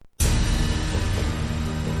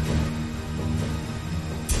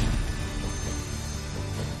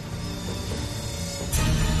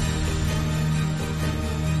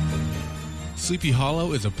Sleepy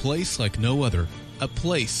Hollow is a place like no other. A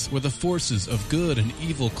place where the forces of good and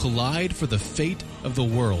evil collide for the fate of the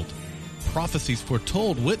world. Prophecies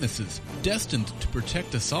foretold witnesses destined to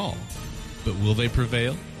protect us all. But will they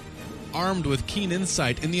prevail? Armed with keen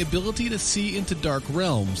insight and the ability to see into dark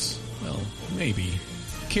realms, well, maybe.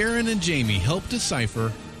 Karen and Jamie help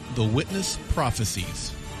decipher the witness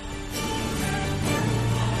prophecies.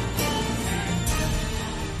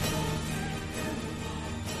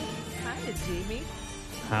 Hi, Jamie.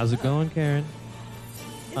 How's it going, Karen?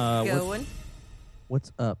 It's going.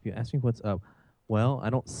 What's up? You asked me what's up. Well, I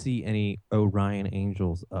don't see any Orion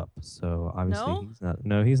Angels up, so obviously No? he's not.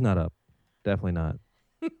 No, he's not up. Definitely not.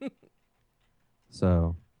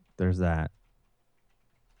 So there's that.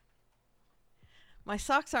 My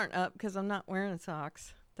socks aren't up because I'm not wearing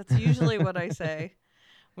socks. That's usually what I say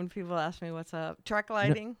when people ask me what's up. Track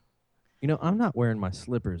lighting. You know, I'm not wearing my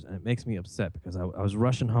slippers, and it makes me upset because I was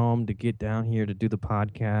rushing home to get down here to do the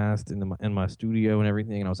podcast in my studio and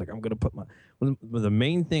everything, and I was like, I'm gonna put the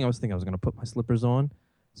main thing I was thinking I was gonna put my slippers on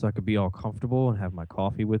so I could be all comfortable and have my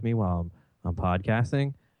coffee with me while I'm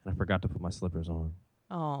podcasting, and I forgot to put my slippers on.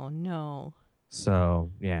 Oh, no.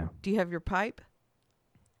 So yeah, Do you have your pipe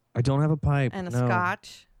I don't have a pipe and a no.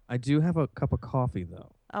 scotch? I do have a cup of coffee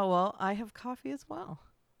though. Oh, well, I have coffee as well.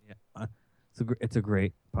 Yeah, it's a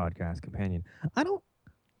great podcast companion. I don't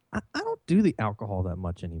do the alcohol that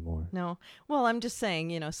much anymore. No. Well, I'm just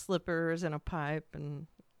saying, slippers and a pipe and,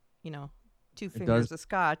 2 fingers of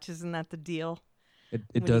scotch. Isn't that the deal? It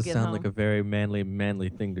when does you get sound home? like a very manly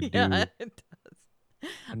thing to Yeah, do. it does.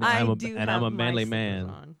 And I I'm a, do and have I'm a my manly slippers man.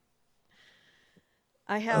 on.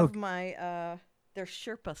 I have Okay. my, they're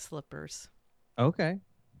Sherpa slippers. Okay.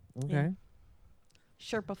 Yeah.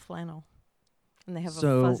 Sherpa flannel. And they have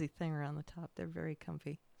So- a fuzzy thing around the top. They're very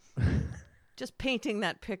comfy. Just painting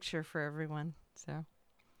that picture for everyone. So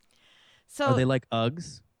Are they like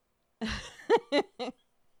Uggs?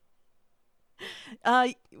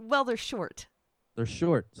 well, they're short. They're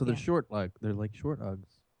short. So they're Yeah. short they're like short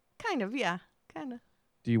Uggs. Kind of, yeah. Kind of.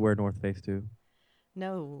 Do you wear North Face too?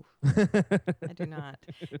 No, I do not.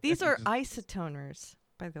 These are isotoners,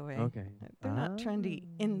 by the way. Okay. They're not trendy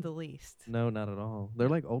in the least. No, not at all. They're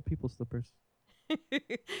like old people slippers.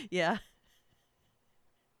 Yeah.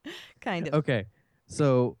 Kind of. Okay.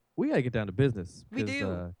 So we gotta get down to business. We 'cause,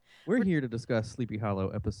 do. We're here to discuss Sleepy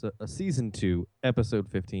Hollow season 2, episode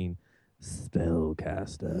 15,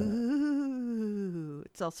 Spellcaster. Ooh,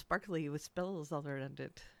 it's all sparkly with spells all around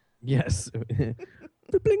it. Yes. bling,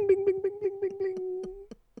 bing, bing, bing, bing, bing, bling.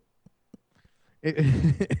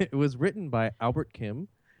 It was written by Albert Kim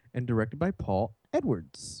and directed by Paul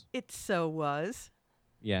Edwards. It so was.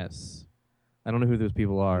 Yes. I don't know who those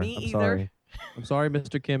people are. Me I'm either. sorry. I'm sorry,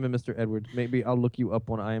 Mr. Kim and Mr. Edwards. Maybe I'll look you up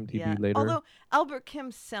on IMDb Yeah. later. Although Albert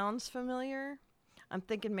Kim sounds familiar, I'm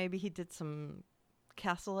thinking maybe he did some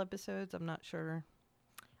Castle episodes. I'm not sure.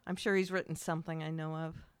 I'm sure he's written something I know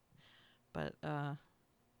of, but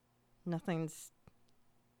nothing's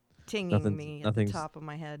tinging me at the top of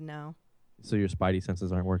my head. No. So your spidey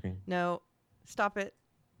senses aren't working. No. Stop it.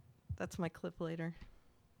 That's my clip later.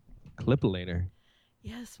 Clip later.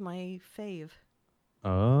 Yes, my fave.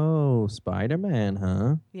 Oh, Spider-Man,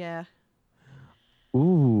 huh? Yeah.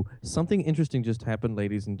 Ooh, something interesting just happened,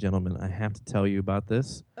 ladies and gentlemen. I have to tell you about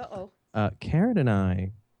this. Uh-oh. Karen and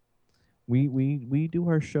I, we do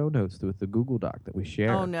our show notes with the Google Doc that we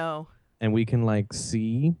share. Oh, no. And we can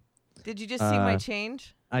see. Did you just see my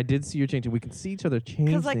change? I did see your change. We can see each other change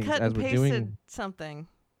Because I things cut as and we're pasted doing. something.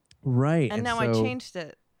 Right. And now I so changed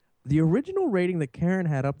it. The original rating that Karen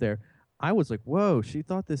had up there, I was like, whoa, she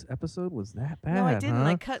thought this episode was that bad. No, I didn't. Huh?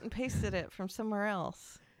 I cut and pasted it from somewhere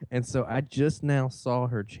else. And so I just now saw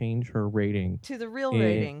her change her rating To the real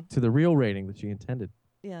rating. to the real rating that she intended.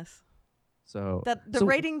 Yes. So The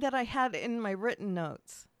rating that I had in my written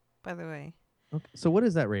notes, by the way. Okay, so what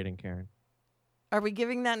is that rating, Karen? Are we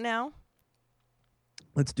giving that now?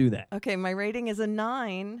 Let's do that. Okay, my rating is a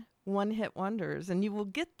 9 one-hit wonders, and you will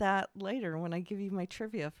get that later when I give you my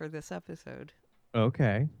trivia for this episode.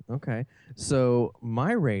 Okay. So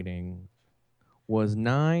my rating was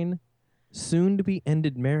 9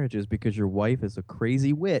 soon-to-be-ended marriages because your wife is a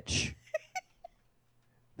crazy witch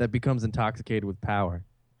that becomes intoxicated with power.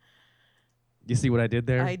 You see what I did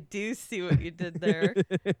there? I do see what you did there.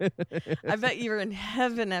 I bet you're in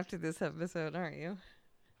heaven after this episode, aren't you?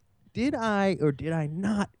 Did I or did I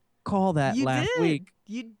not call that last week?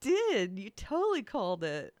 You did. You totally called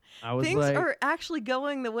it. I was Things like, are actually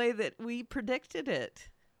going the way that we predicted it.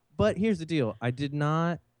 but here's the deal. I did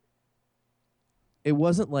not it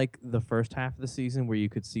wasn't like the first half of the season where you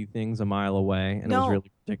could see things a mile away and it was No.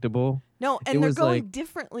 really predictable. No, It and they're was going like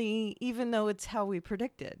differently, even though it's how we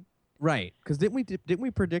predicted. right, because didn't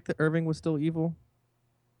we predict that Irving was still evil,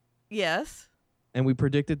 Yes, and we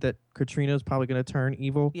predicted that Katrina's probably going to turn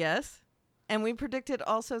evil. yes. And we predicted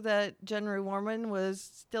also that Jenry Warman was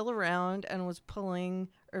still around and was pulling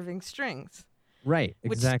Irving's strings. Right,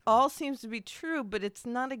 Which exactly. all seems to be true, but it's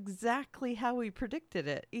not exactly how we predicted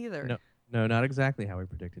it either. No, not exactly how we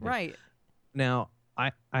predicted it. Right. Now,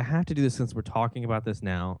 I have to do this since we're talking about this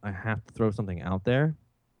now. I have to throw something out there.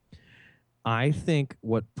 I think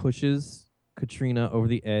what pushes Katrina over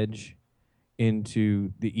the edge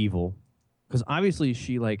into the evil, because obviously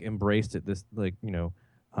she like embraced it. This like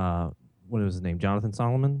what was his name? Jonathan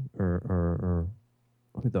Solomon or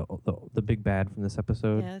the big bad from this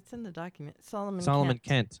episode? Yeah, it's in the document. Solomon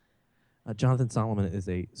Kent. Jonathan Solomon is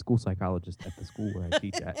a school psychologist at the school where I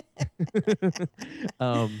teach at.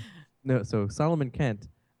 No, so Solomon Kent,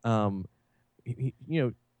 he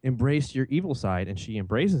embraced your evil side, and she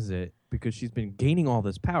embraces it because she's been gaining all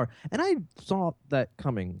this power. And I saw that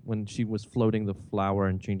coming when she was floating the flower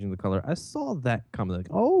and changing the color. I saw that coming. Like,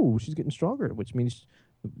 oh, she's getting stronger, which means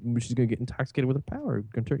she's going to get intoxicated with her power,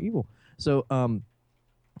 going to turn evil. So,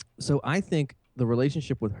 so I think the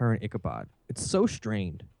relationship with her and Ichabod, it's so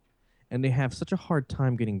strained, and they have such a hard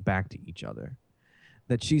time getting back to each other,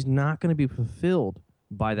 that she's not going to be fulfilled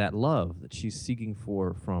by that love that she's seeking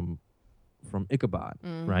for from Ichabod,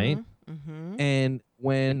 right? Mm-hmm. And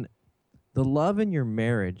when the love in your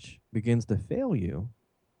marriage begins to fail you,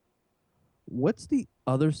 what's the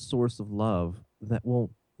other source of love that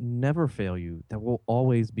will never fail you, that will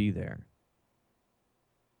always be there?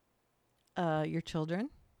 Your children.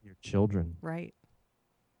 Your children. Right.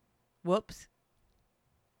 Whoops.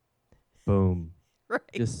 Boom. Right.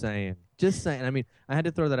 Just saying. I mean, I had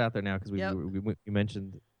to throw that out there now because Yep. we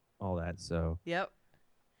mentioned all that. So Yep.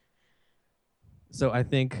 So I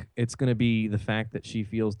think it's going to be the fact that she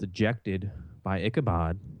feels dejected by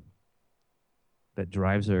Ichabod that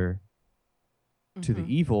drives her to the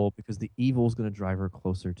evil, because the evil is going to drive her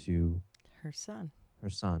closer to her son. Her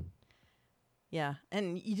son. Yeah.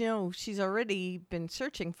 And, she's already been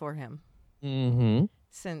searching for him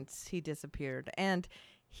since he disappeared. And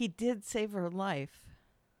he did save her life.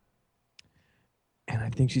 And I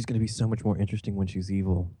think she's going to be so much more interesting when she's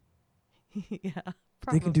evil. Yeah.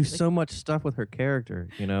 They can do so much stuff with her character,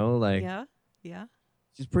 like yeah.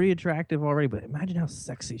 She's pretty attractive already, but imagine how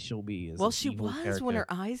sexy she'll be as well, she was character. when her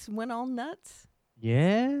eyes went all nuts.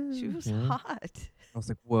 Yeah. She was hot. I was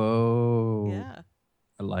like, whoa. Yeah.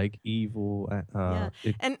 I like evil. Yeah.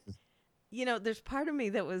 And, there's part of me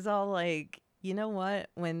that was all like, you know what?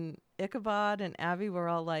 When Ichabod and Abby were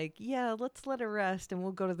all like, yeah, let's let her rest and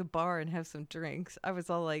we'll go to the bar and have some drinks, I was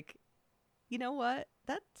all like, you know what?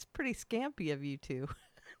 That's pretty scampy of you two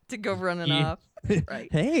to go running off.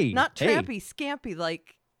 Right. Hey. Not trampy, scampy,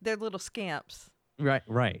 like they're little scamps. Right.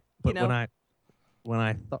 But when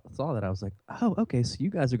I saw that, I was like, oh, okay, so you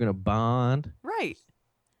guys are going to bond. Right.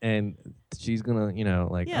 And she's going to,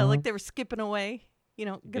 like. Yeah, like they were skipping away,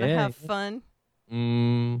 going to have fun.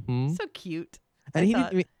 Mm-hmm. So cute. And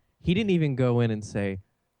he didn't even go in and say,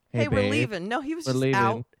 hey, we're leaving. No, he was just leaving.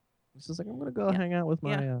 out. He's just like, I'm going to go hang out with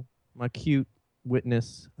my my cute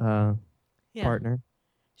witness partner.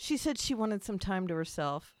 She said she wanted some time to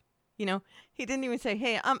herself. He didn't even say,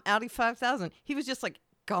 hey, I'm Audi 5000. He was just like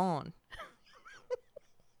gone.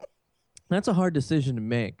 That's a hard decision to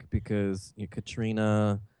make because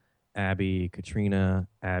Katrina, Abby. How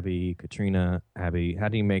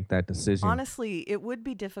do you make that decision? Honestly, it would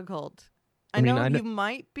be difficult. I know you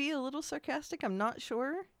might be a little sarcastic. I'm not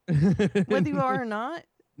sure whether you are or not.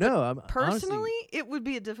 No, personally, honestly, it would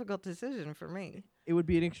be a difficult decision for me. It would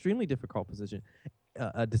be an extremely difficult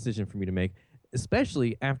a decision for me to make,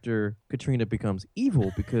 especially after Katrina becomes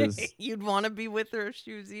evil, because you'd want to be with her if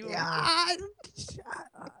she was evil. Yeah,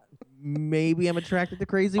 maybe I'm attracted to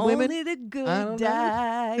crazy women. Only the good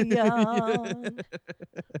die young.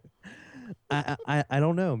 I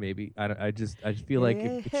don't know. Maybe I just feel like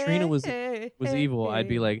if Katrina was evil, I'd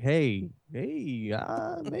be like, hey,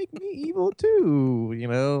 make me evil too,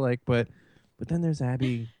 But then there's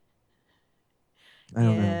Abby. I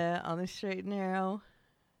don't know. Yeah, on the straight and narrow.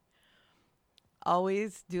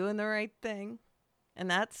 Always doing the right thing, and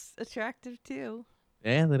that's attractive too.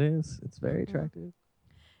 Yeah, that is. It's very attractive.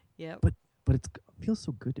 Yeah. But it feels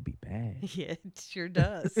so good to be bad. Yeah, it sure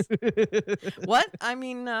does. What? I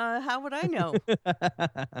mean, how would I know?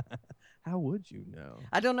 How would you know?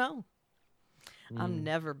 I don't know. I'm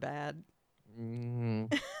never bad.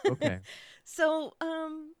 Okay. So,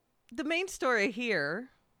 the main story here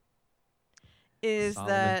is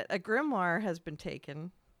Solomon. that a grimoire has been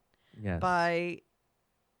taken Yes. by,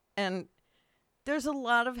 and there's a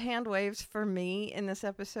lot of hand waves for me in this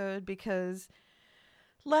episode because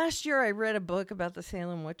last year I read a book about the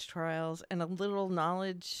Salem witch trials, and a little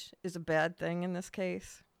knowledge is a bad thing in this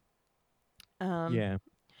case. Yeah.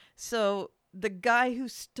 So the guy who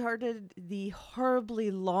started the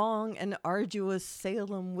horribly long and arduous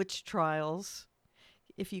Salem witch trials,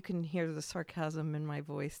 if you can hear the sarcasm in my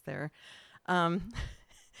voice there,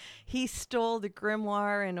 he stole the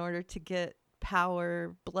grimoire in order to get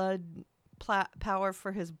power, power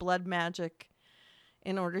for his blood magic.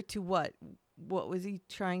 In order to what? What was he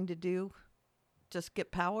trying to do? Just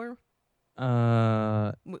get power?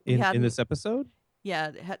 In this episode,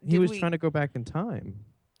 Yeah. he was trying to go back in time.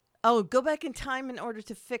 Oh, go back in time in order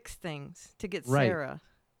to fix things, to get Right. Sarah.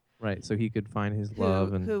 Right, so he could find his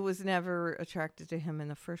love, and who was never attracted to him in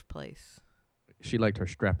the first place. she liked her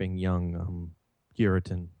strapping young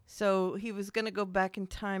Puritan. So he was going to go back in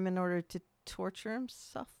time in order to torture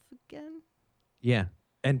himself again? Yeah,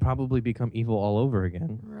 and probably become evil all over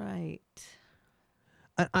again. Right.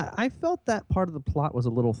 I felt that part of the plot was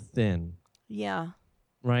a little thin, Yeah.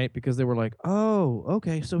 right? Because they were like, oh,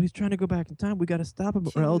 okay, so he's trying to go back in time. We got to stop him,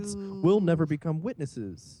 or else we'll never become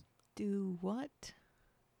witnesses. Do what?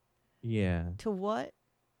 Yeah. To what?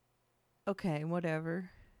 Okay,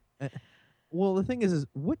 whatever. Well, the thing is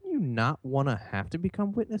wouldn't you not want to have to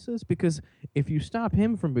become witnesses? Because if you stop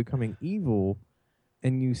him from becoming evil,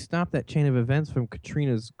 and you stop that chain of events from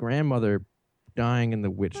Katrina's grandmother dying in the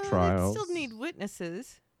witch trials. Still need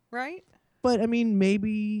witnesses, right? But I mean,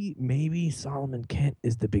 maybe Solomon Kent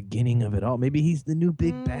is the beginning of it all. Maybe he's the new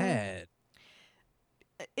big bad.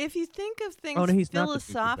 If you think of things no, he's not the big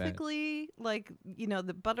bad. philosophically, like,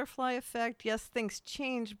 the butterfly effect, yes, things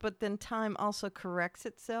change, but then time also corrects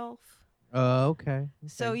itself. Okay.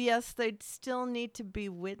 So, yes, they'd still need to be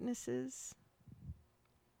witnesses.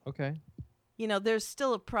 Okay. There's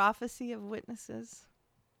still a prophecy of witnesses.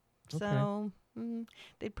 Okay. So,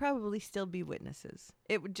 they'd probably still be witnesses.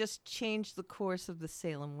 It would just change the course of the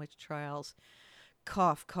Salem witch trials.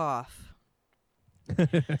 Cough, cough.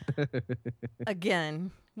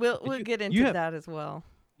 Again, we'll get into that as well.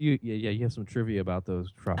 You have some trivia about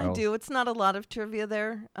those trials. I do. It's not a lot of trivia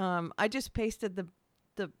there. I just pasted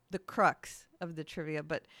the crux of the trivia,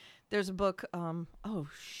 but there's a book. Oh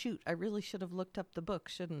shoot! I really should have looked up the book,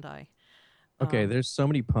 shouldn't I? Okay, there's so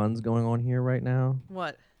many puns going on here right now.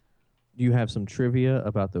 What? You have some trivia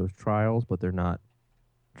about those trials, but they're not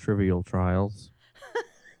trivial trials.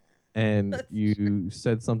 And you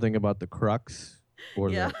said something about the crux,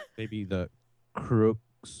 or maybe the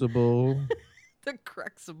crucible. The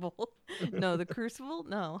crucible. No, the crucible?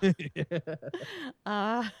 No. Sorry.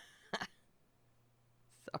 I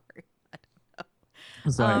don't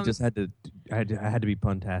know. Sorry, I just had to. I had to be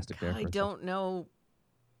puntastic there. I don't know.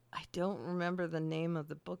 I don't remember the name of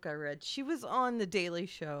the book I read. She was on The Daily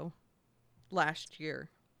Show last year,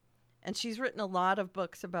 and she's written a lot of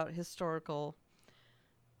books about historical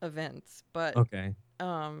events. But okay.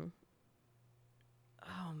 Oh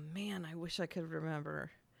man, I wish I could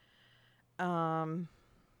remember. I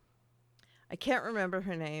can't remember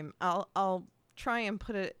her name. I'll try and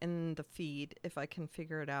put it in the feed if I can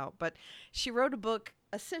figure it out. But she wrote a book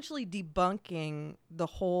essentially debunking the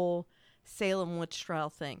whole Salem witch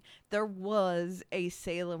trial thing. There was a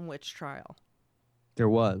Salem witch trial. There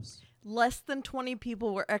was. Less than 20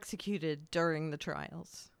 people were executed during the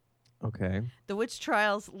trials. Okay. The witch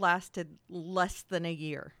trials lasted less than a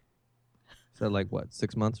year. So like what,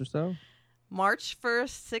 6 months or so? March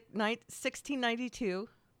 1st, 1692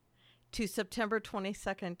 to September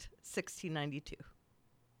 22nd, 1692.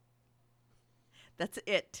 That's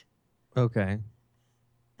it. Okay.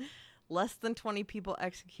 Less than 20 people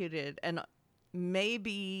executed, and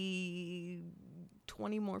maybe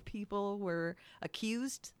 20 more people were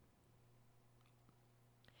accused.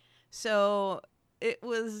 So it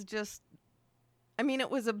was just, it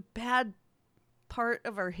was a bad part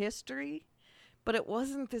of our history, but it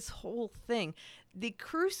wasn't this whole thing. The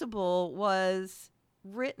Crucible was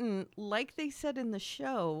written, like they said in the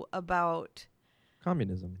show, about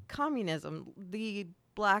communism, the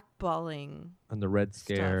blackballing and the Red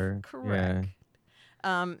Scare. Stuff. Correct.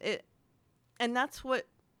 Yeah. And that's what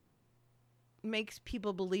makes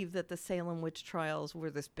people believe that the Salem witch trials were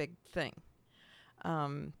this big thing.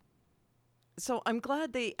 So I'm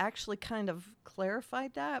glad they actually kind of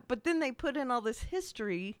clarified that, but then they put in all this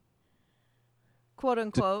history, quote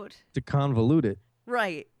unquote, to convolute it.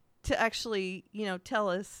 Right. To actually, tell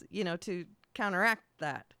us, to counteract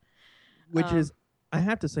that. Which is, I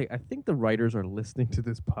have to say, I think the writers are listening to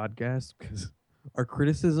this podcast because our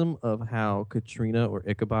criticism of how Katrina or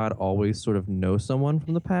Ichabod always sort of know someone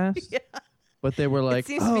from the past. Yeah. But they were It like,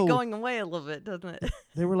 seems to be oh, going away a little bit, doesn't it?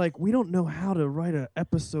 they were like, we don't know how to write an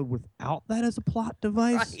episode without that as a plot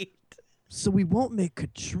device. Right. So we won't make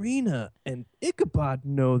Katrina and Ichabod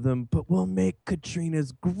know them, but we'll make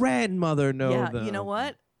Katrina's grandmother know Yeah, them. you know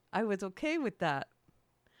what? I was okay with that.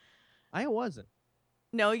 I wasn't.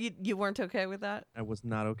 No, you weren't okay with that? I was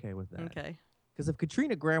not okay with that. Okay. Because if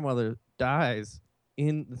Katrina grandmother dies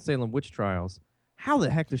in the Salem witch trials, how the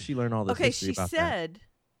heck does she learn all this Okay, history about that?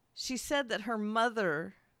 she said that her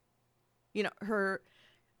mother, her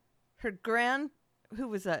who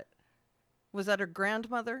was that? Was that her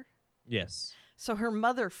grandmother? Yes. So her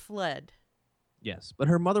mother fled. Yes. But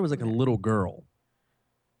her mother was like a Okay. little girl.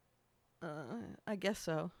 I guess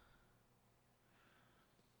so.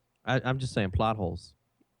 I'm just saying plot holes,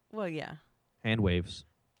 Well, yeah. hand waves.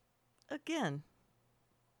 Again.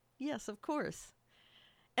 Yes, of course.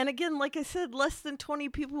 And again, like I said, less than 20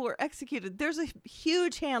 people were executed. There's a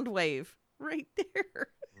huge hand wave right there.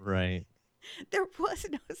 Right. There was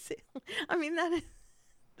no Salem. I mean,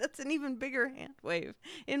 that's an even bigger hand wave,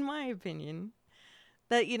 in my opinion.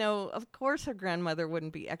 That, of course her grandmother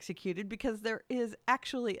wouldn't be executed because there is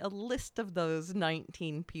actually a list of those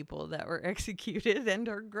 19 people that were executed, and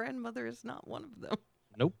her grandmother is not one of them.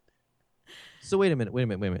 Nope. So wait a minute.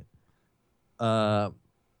 So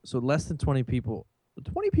less than 20 people.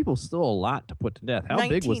 20 people is still a lot to put to death. How 19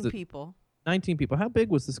 big was the people. 19 people? How big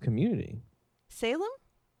was this community? Salem?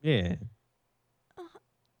 Yeah.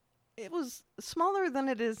 It was smaller than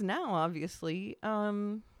it is now, obviously. Are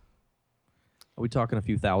we talking a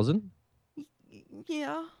few thousand?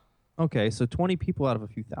 Yeah. Okay, so 20 people out of a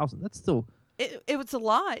few thousand. That's still It was a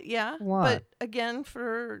lot, yeah. A lot. But again,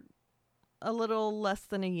 for a little less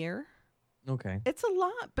than a year. okay. It's a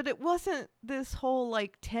lot, but it wasn't this whole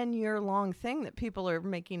 10-year long thing that people are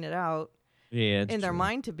making it out Yeah, it's in their true.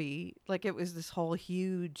 mind to be. Like it was this whole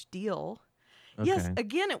huge deal. Okay. Yes,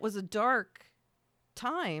 again, it was a dark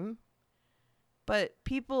time, but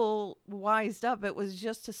people wised up. It was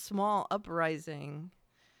just a small uprising.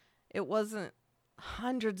 It wasn't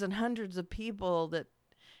hundreds and hundreds of people that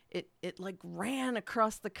it ran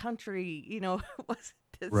across the country. It wasn't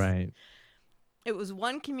this. Right. It was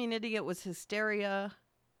one community. It was hysteria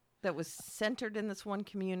that was centered in this one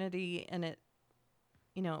community, and it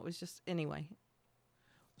was just anyway.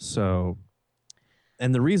 So,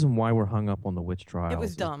 and the reason why we're hung up on the witch trials It was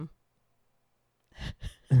is- dumb.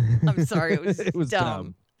 I'm sorry, it was it was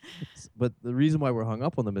dumb. But the reason why we're hung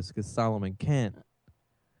up on them is because Solomon Kent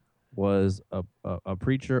was a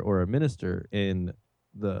preacher or a minister in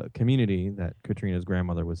the community that Katrina's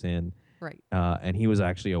grandmother was in. Right. And he was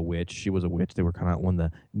actually a witch. She was a witch. They were kind of on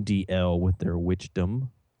the DL with their witchdom.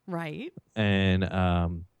 Right. And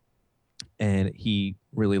he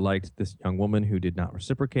really liked this young woman who did not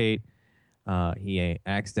reciprocate. He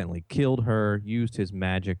accidentally killed her, used his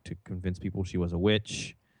magic to convince people she was a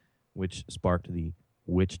witch, which sparked the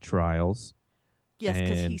witch trials. Yes,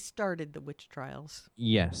 because he And- started the witch trials.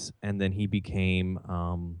 Yes, and then he became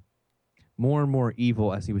more and more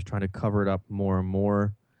evil as he was trying to cover it up more and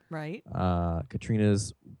more. Right.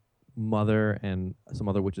 Katrina's mother and some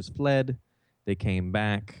other witches fled. They came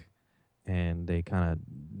back, and they kind of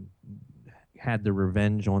had their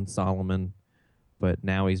revenge on Solomon. But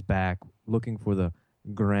now he's back looking for the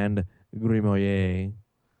Grand Grimoire.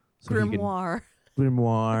 So he can- Grimoire.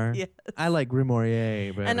 Grimoire. Yes. I like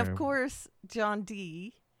Grimoire better. And of course, John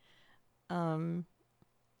Dee,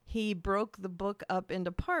 he broke the book up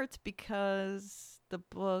into parts because the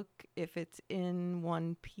book, if it's in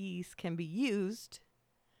one piece, can be used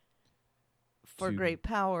for To- great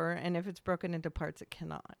power, and if it's broken into parts, it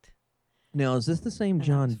cannot. Now, is this the same And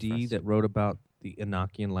John that's Dee that frustrating. wrote about the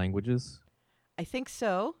Enochian languages? I think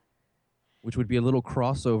so. Which would be a little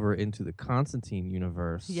crossover into the Constantine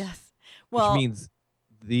universe. Yes. Well, which means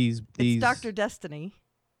these it's Dr. Destiny.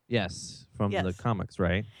 yes, from the Yes. comics,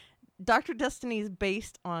 right? Dr. Destiny is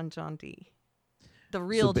based on John Dee. The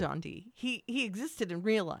real ba- John Dee. He existed in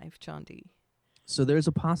real life, John Dee. So there's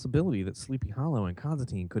a possibility that Sleepy Hollow and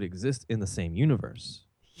Constantine could exist in the same universe.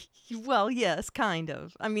 Well, yes, kind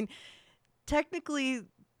of. I mean, technically,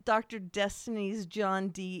 Dr. Destiny's John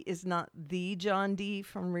Dee is not the John Dee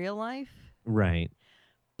from real life, Right.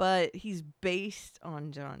 but he's based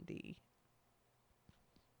on John Dee.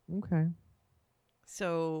 Okay.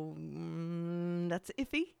 So that's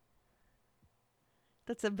iffy.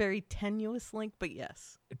 That's a very tenuous link, but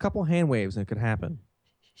yes. A couple hand waves and it could happen.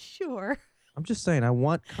 Sure. I'm just saying, I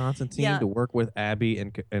want Constantine Yeah. to work with Abby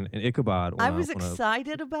and Ichabod. I was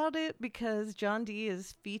excited about it because John Dee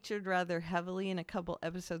is featured rather heavily in a couple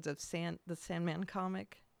episodes of the Sandman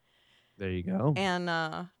comic. There you go.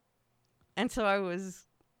 And so I was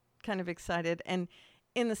kind of excited. And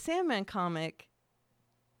in the Sandman comic,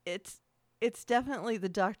 it's definitely the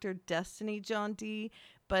Dr. Destiny John Dee,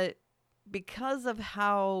 but because of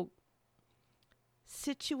how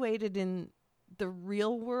situated in the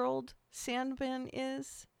real world Sandman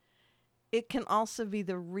is, it can also be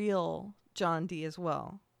the real John Dee as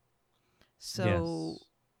well. So,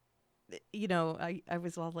 you know, I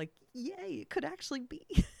was all like, yay, it could actually be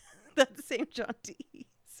that the same John Dee.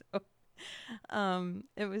 So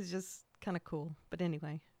it was just kind of cool. But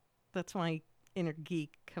anyway, that's my inner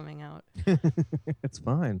geek coming out. It's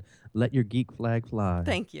fine. Let your geek flag fly.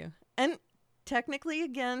 Thank you. And technically,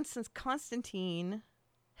 again, since Constantine,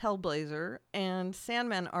 Hellblazer, and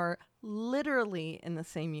Sandman are literally in the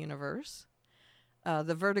same universe,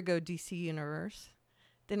 the Vertigo DC universe,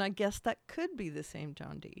 then I guess that could be the same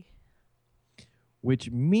John Dee. Which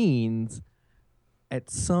means at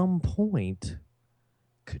some point,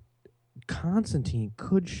 Constantine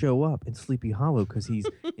could show up in Sleepy Hollow because he's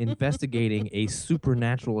investigating a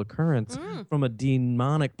supernatural occurrence from a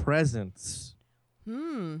demonic presence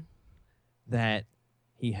that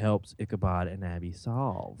he helps Ichabod and Abby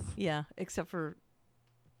solve. Yeah, except for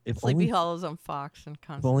If Sleepy only, Hollow's on Fox and if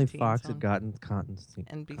Constantine's only Fox on had gotten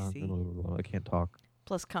Constantine. NBC. I can't talk.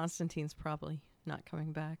 Plus, Constantine's probably not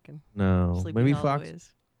coming back, and No, Sleepy maybe Hollow Fox.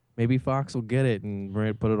 is. Maybe Fox will get it and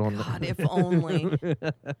put it on. God, if only.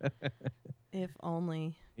 If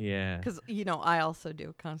only. Yeah. Because, you know, I also do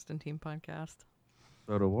a Constantine podcast.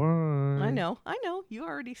 So do I. I know. You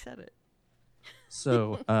already said it.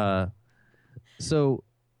 So, so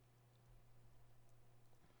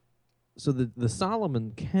the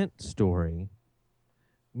Solomon Kent story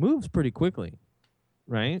moves pretty quickly,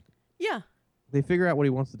 right? Yeah. They figure out what he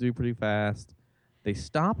wants to do pretty fast. They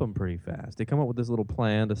stop him pretty fast. They come up with this little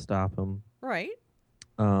plan to stop him. Right.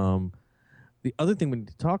 The other thing we need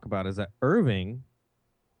to talk about is that Irving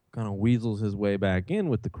kind of weasels his way back in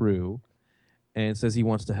with the crew and says he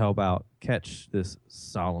wants to help out catch this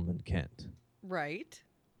Solomon Kent. Right.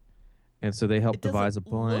 And so they help It devise a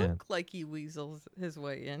doesn't plan. look like he weasels his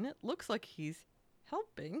way in. It looks like he's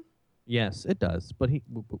helping. Yes, it does. But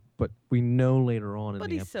we know later on in But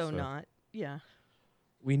the he's episode. so not. Yeah.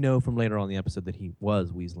 We know from later on in the episode that he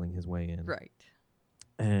was weaseling his way in. Right.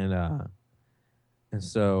 And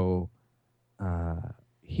so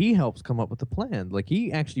he helps come up with the plan. Like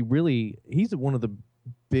he's one of the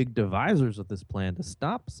big devisers of this plan to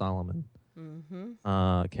stop Solomon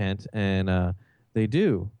Kent, and they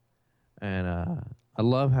do. And I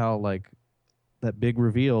love how like that big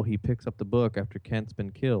reveal. He picks up the book after Kent's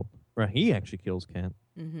been killed. Right, he actually kills Kent,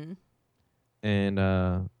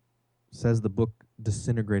 and says the book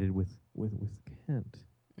disintegrated with Kent.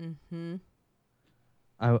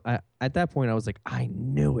 I at that point I was like, I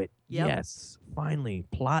knew it. Yep. Yes, finally,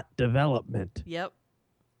 plot development. Yep.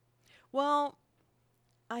 Well,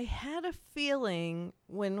 I had a feeling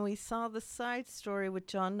when we saw the side story with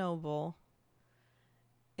John Noble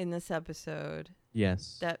in this episode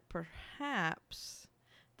Yes. that perhaps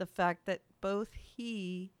the fact that both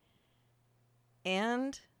he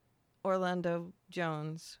and Orlando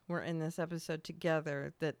Jones were in this episode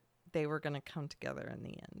together, that they were going to come together in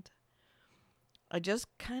the end. I just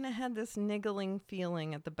kind of had this niggling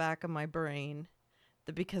feeling at the back of my brain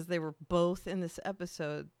that because they were both in this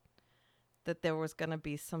episode, that there was going to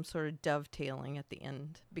be some sort of dovetailing at the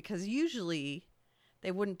end. Because usually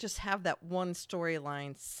they wouldn't just have that one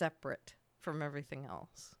storyline separate from everything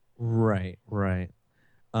else. Right.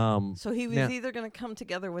 So he was either going to come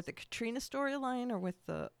together with the Katrina storyline or with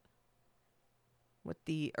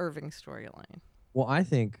the Irving storyline. Well, I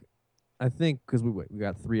think because we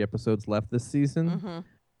got 3 episodes left this season,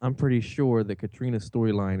 I'm pretty sure that Katrina's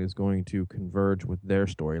storyline is going to converge with their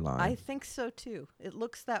storyline. I think so too. It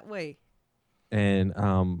looks that way. And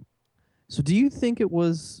so do you think it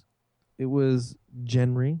was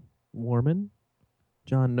Jenry Warman,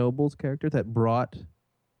 John Noble's character, that brought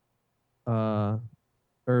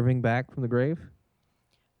Irving back from the grave?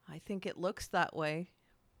 I think it looks that way.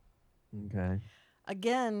 Okay.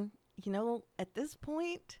 Again, at this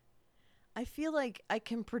point, I feel like I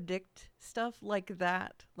can predict stuff like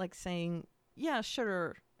that, like saying, yeah,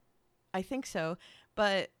 sure, I think so.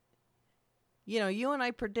 But, you and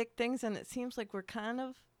I predict things and it seems like we're kind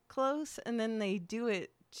of close, and then they do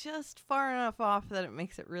it just far enough off that it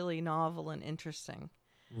makes it really novel and interesting.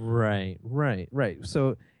 Right.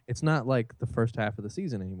 So it's not like the first half of the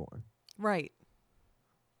season anymore. Right.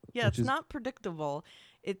 Yeah, which it's is not predictable.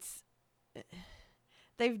 It's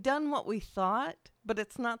they've done what we thought, but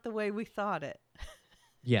it's not the way we thought it.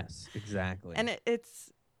 yes, exactly. And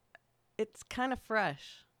it's kind of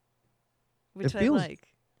fresh, It which I feels like.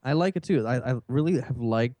 I like it too. I really have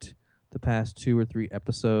liked the past 2 or 3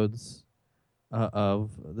 episodes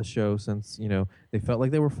of the show since they felt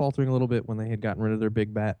like they were faltering a little bit when they had gotten rid of their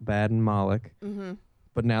big bad and Malik, Mhm.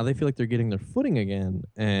 but now they feel like they're getting their footing again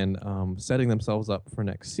and setting themselves up for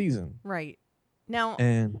next season. Right. Now,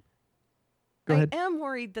 And go I ahead. am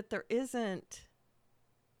worried that there isn't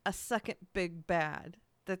a second big bad,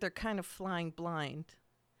 that they're kind of flying blind.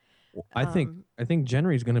 I think Um,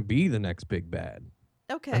 Jenry's going to be the next big bad.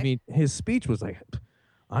 Okay. I mean, his speech was like,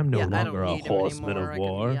 "I'm no yeah, I longer don't a need him horseman anymore. of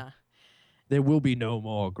war. Yeah. There will be no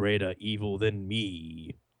more greater evil than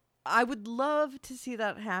me." I would love to see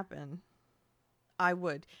that happen. I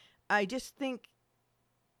would. I just think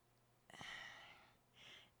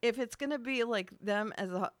if it's going to be like them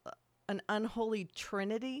as an unholy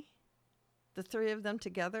trinity, the three of them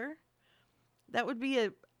together, that would be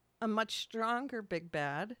a much stronger big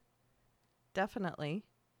bad. Definitely.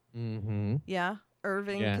 Mm-hmm. Yeah.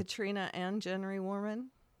 Irving, Yeah. Katrina, and Jenry Warman.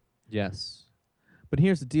 Yes. But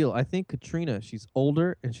here's the deal. I think Katrina, she's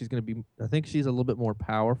older and she's going to be, I think she's a little bit more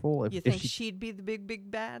powerful. You think she'd be the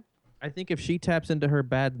big bad? I think if she taps into her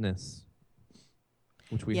badness,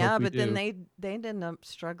 which we hope we but do. then they'd end up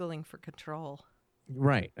struggling for control.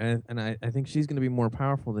 Right. And I think she's going to be more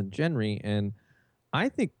powerful than Jenry. And I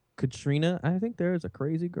think Katrina, I think there is a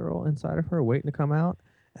crazy girl inside of her waiting to come out.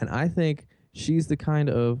 And I think she's the kind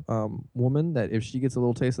of woman that if she gets a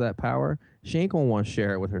little taste of that power, she ain't going to want to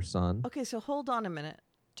share it with her son. Okay, so hold on a minute.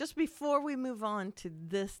 Just before we move on to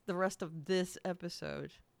the rest of this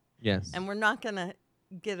episode, Yes. and we're not going to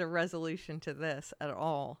get a resolution to this at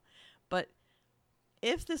all, but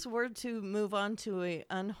if this were to move on to a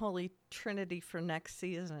unholy trinity for next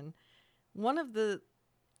season, one of the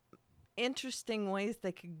interesting ways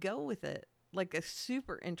they could go with it, like a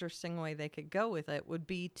super interesting way they could go with it, would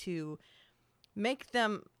be to make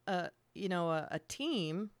them a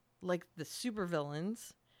team like the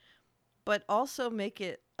supervillains, but also make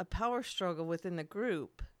it a power struggle within the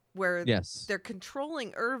group where yes. they're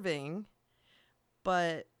controlling Irving,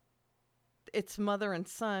 but it's mother and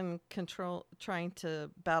son trying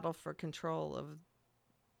to battle for control of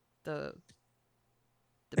the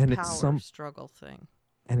And it's power struggle thing.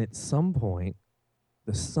 And at some point,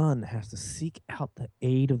 the son has to seek out the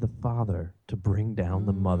aid of the father to bring down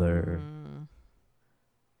the mother.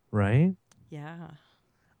 Right? Yeah.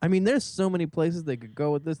 I mean, there's so many places they could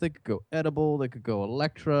go with this. They could go edible. They could go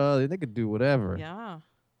Electra. They could do whatever. Yeah.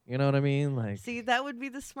 You know what I mean? Like, see, that would be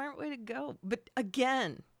the smart way to go. But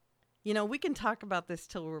again, we can talk about this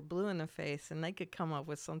till we're blue in the face, and they could come up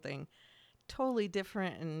with something totally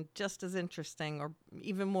different and just as interesting or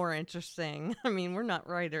even more interesting. I mean, we're not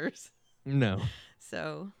writers. No.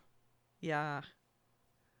 So, yeah.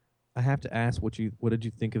 I have to ask what did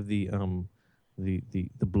you think of the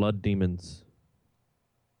blood demons?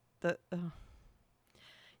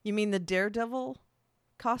 You mean the Daredevil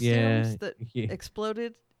costumes that Yeah.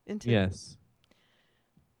 exploded into? Yes.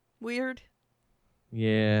 Weird.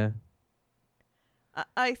 Yeah.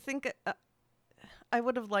 I think I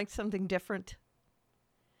would have liked something different.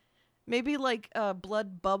 Maybe like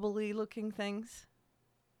blood bubbly looking things.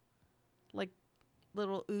 Like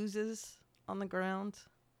little oozes on the ground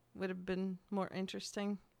would have been more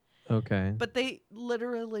interesting. Okay. But they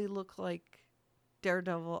literally look like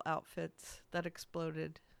Daredevil outfits that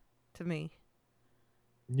exploded to me.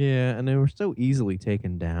 Yeah, and they were so easily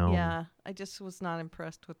taken down. Yeah, I just was not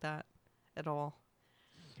impressed with that at all.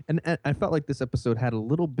 And I felt like this episode had a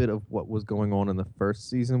little bit of what was going on in the first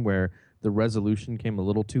season where the resolution came a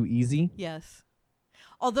little too easy. Yes.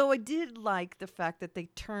 Although I did like the fact that they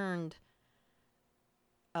turned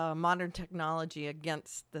modern technology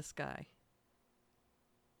against this guy.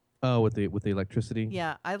 Oh, with the electricity?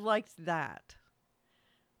 Yeah, I liked that.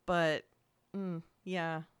 But,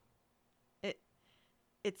 yeah.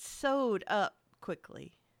 It sewed up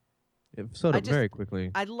quickly. It sewed up very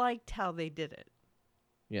quickly. I liked how they did it.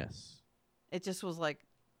 Yes. It just was like,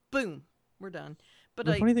 boom, we're done. But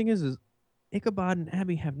the funny thing is Ichabod and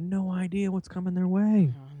Abby have no idea what's coming their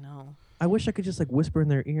way. Oh, no. I wish I could just whisper in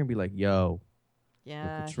their ear and be like, yo.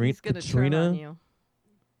 Yeah, he's going to turn on you.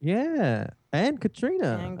 Yeah, and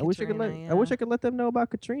Katrina. I wish I could let them know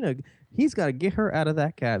about Katrina. He's got to get her out of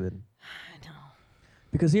that cabin. I know.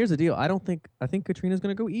 Because here's the deal. I think Katrina's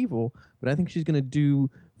going to go evil, but I think she's going to do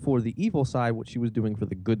for the evil side what she was doing for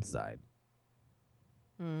the good side.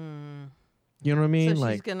 You know what I mean?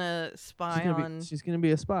 So she's going to spy on... She's going to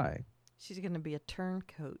be a spy. She's going to be a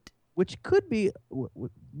turncoat. Which could be,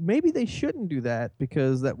 maybe they shouldn't do that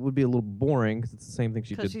because that would be a little boring because it's the same thing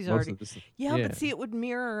she 'Cause did she's most already- of this. Yeah, but see, it would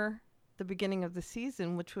mirror the beginning of the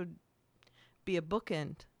season, which would be a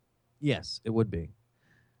bookend. Yes, it would be.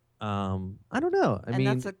 I don't know. I and mean,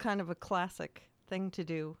 that's a kind of a classic thing to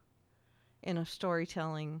do in a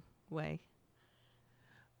storytelling way.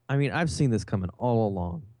 I mean, I've seen this coming all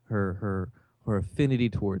along. Her affinity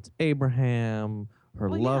towards Abraham, her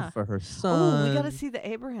Well, love yeah. for her son. Oh, we got to see the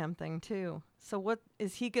Abraham thing too. So what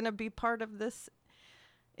is he going to be part of this?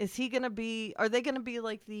 Is he going to be, are they going to be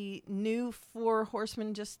like the new four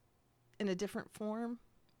horsemen just in a different form?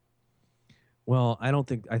 Well, I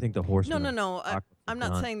think the horsemen. No. are I'm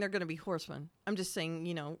not done. saying they're going to be horsemen. I'm just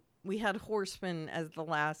saying, we had horsemen as the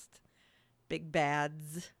last big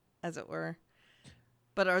bads, as it were.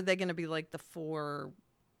 But are they going to be like the four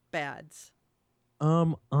bads?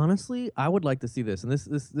 Honestly, I would like to see this, and this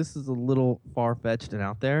is a little far fetched and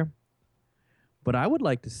out there, but I would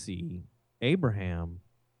like to see Abraham,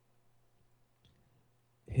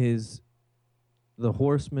 the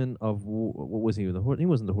horseman of what was he? He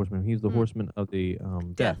wasn't the horseman. He was the horseman of the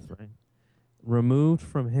death, right? Removed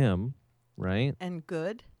from him, right? And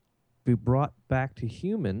good. Be brought back to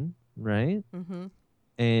human, right? Mm-hmm.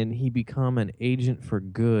 And he become an agent for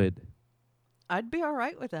good. I'd be all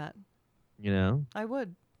right with that. You know, I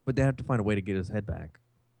would. but they have to find a way to get his head back.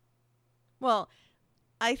 Well,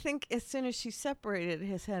 I think as soon as she's separated,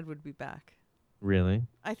 his head would be back. Really?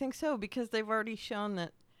 I think so, because they've already shown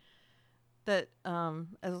that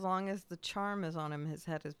as long as the charm is on him, his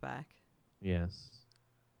head is back. Yes.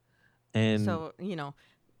 And So,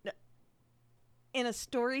 in a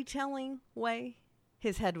storytelling way,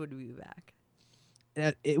 his head would be back.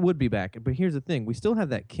 it would be back. But here's the thing: we still have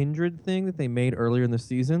that kindred thing that they made earlier in the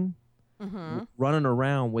season, running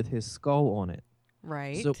around with his skull on it.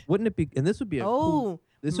 Right. So wouldn't it be? And this would be a cool,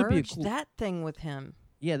 this would be a merge cool, that thing with him.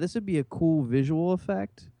 yeah, this would be a cool visual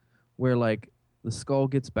effect where like the skull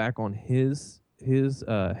gets back on his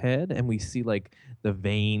head, and we see like the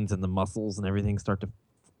veins and the muscles and everything start to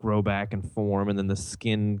grow back and form, and then the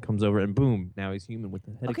skin comes over, and boom, now he's human with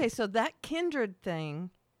the head. Okay, so that kindred thing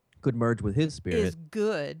Could merge with his spirit. is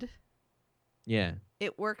good. Yeah.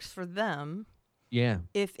 It works for them. Yeah.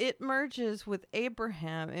 If it merges with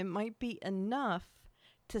Abraham, it might be enough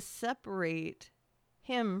to separate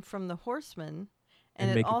him from the horseman, and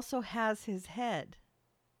And it make it- also has his head,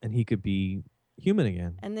 And he could be human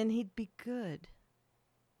again. and then he'd be good.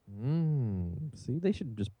 See, they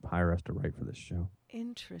should just hire us to write for this show.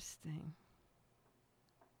 Interesting.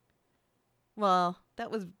 Well,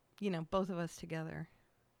 that was, both of us together.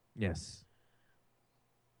 Yes.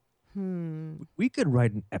 We We could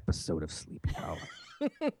write an episode of Sleepy Hollow.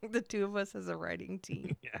 the two of us as a writing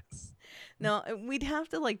team. Yes. No, we'd have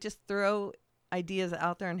to just throw ideas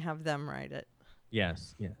out there and have them write it.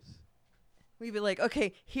 Yes. We'd be like,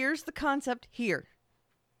 okay, here's the concept here.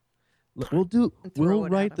 We'll And throw we'll it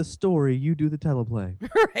at write 'em. the story, you do the teleplay.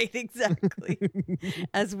 Right, exactly.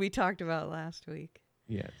 As we talked about last week.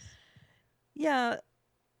 Yes. Yeah.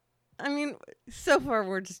 I mean, so far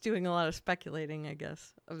we're just doing a lot of speculating, I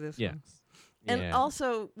guess, of this Yes. one. And Yeah.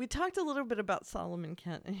 also, we talked a little bit about Solomon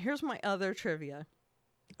Kent, and here's my other trivia.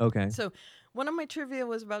 Okay. So, one of my trivia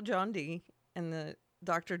was about John Dee and the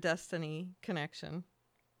Dr. Destiny connection.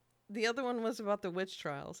 The other one was about the witch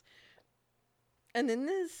trials. And then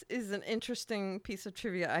this is an interesting piece of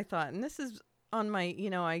trivia, I thought. And this is on my,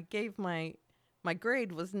 I gave my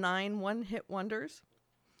grade was 9 one-hit wonders.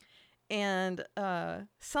 And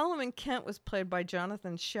Solomon Kent was played by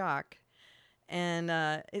Jonathan Schack.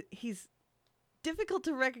 And he's difficult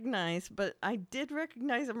to recognize, but I did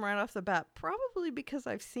recognize him right off the bat, probably because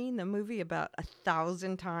I've seen the movie about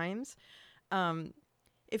 1,000 times.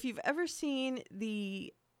 If you've ever seen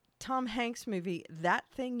the Tom Hanks movie,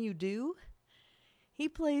 That Thing You Do, he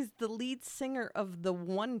plays the lead singer of The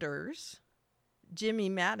Wonders, Jimmy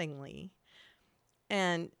Mattingly,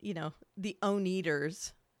 and, the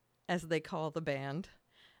Oneaters, as they call the band.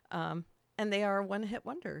 And they are one-hit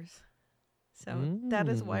wonders. So that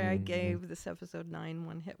is why I gave this episode 9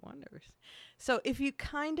 one-hit wonders. So if you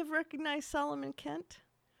kind of recognize Solomon Kent,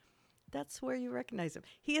 that's where you recognize him.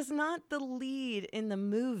 He is not the lead in the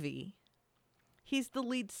movie. He's the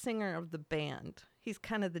lead singer of the band. He's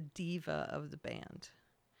kind of the diva of the band.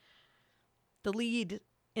 The lead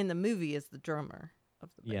in the movie is the drummer of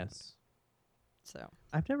the band. Yes. So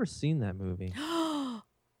I've never seen that movie.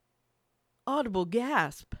 audible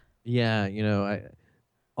gasp. Yeah,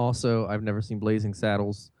 I've never seen Blazing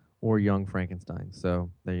Saddles or Young Frankenstein.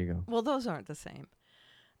 So there you go. Well, those aren't the same.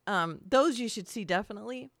 Those you should see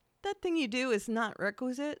definitely. That Thing You Do is not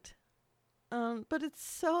requisite, But it's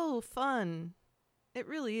so fun. It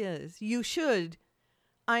really is. You should.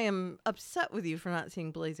 I am upset with you for not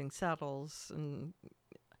seeing Blazing Saddles, and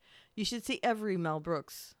you should see every Mel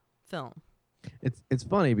Brooks film. It's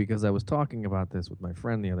funny because I was talking about this with my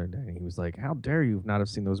friend the other day, and he was like, "How dare you not have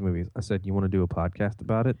seen those movies?" I said, "You want to do a podcast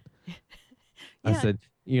about it?" I Yeah. said,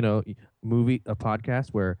 a podcast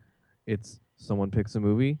where it's someone picks a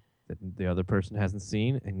movie that the other person hasn't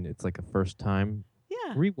seen, and it's like a first time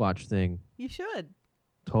Yeah, rewatch thing. you should.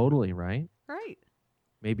 Totally, right? Right.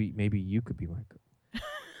 Maybe you could be like,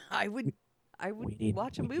 I would need-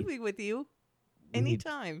 watch a we need- movie with you we need-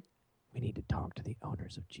 anytime. we need to talk to the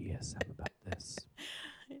owners of GSM about this.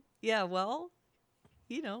 Yeah, well,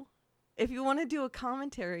 if you want to do a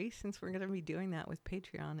commentary, since we're going to be doing that with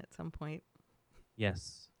Patreon at some point,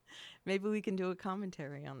 Yes. maybe we can do a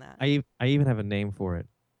commentary on that. I even have a name for it.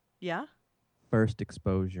 Yeah? First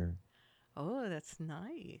exposure. Oh, that's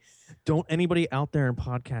nice. Don't anybody out there in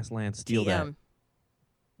podcast land steal that. TM.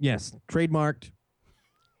 Yes, trademarked.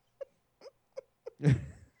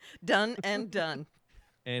 Done and done.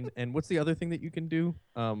 And what's the other thing that you can do?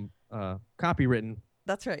 Copywritten.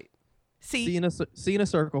 That's right. See in a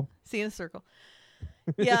circle. See in a circle.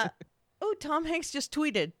 Yeah. Oh, Tom Hanks just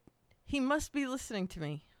tweeted. He must be listening to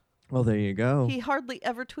me. Well, there you go. He hardly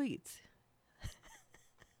ever tweets.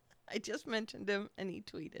 I just mentioned him and he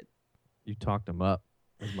tweeted. You talked him up,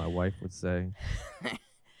 as my wife would say.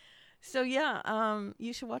 So yeah,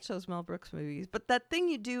 you should watch those Mel Brooks movies. But That Thing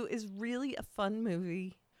You Do is really a fun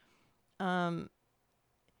movie. That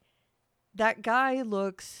guy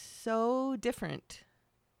looks so different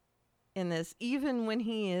in this, even when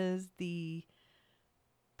he is the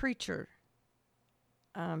preacher.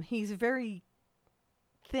 He's very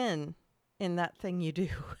thin in That Thing You Do.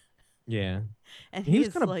 Yeah. And He was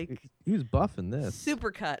he's kind of like he was buff in this.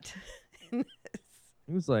 super cut in this.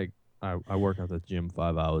 He was like, I work at the gym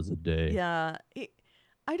 5 hours a day. Yeah.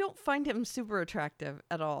 I don't find him super attractive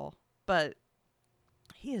at all, but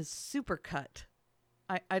he is super cut.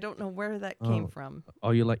 I don't know where that came from. Oh,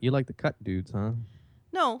 you like the cut dudes, huh?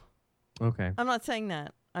 No, Okay. I'm not saying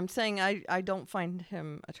that. I'm saying I don't find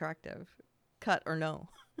him attractive, cut or no.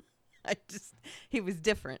 He was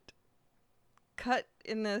different. Cut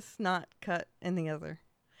in this, not cut in the other.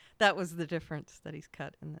 That was the difference, that he's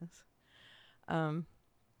cut in this.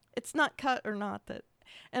 It's not cut or not that.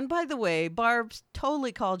 And by the way, Barb's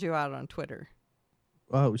totally called you out on Twitter.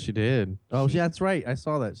 Oh, she did. Oh, yeah, that's right. I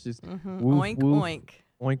saw that. She's woof, Oink, woof. oink.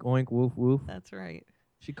 Oink, oink, woof, woof. That's right.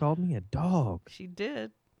 She called me a dog. She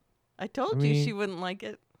did. I told you she wouldn't like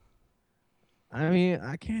it. I mean,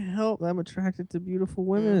 I can't help. I'm attracted to beautiful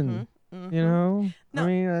women. Mhm. You know? No, I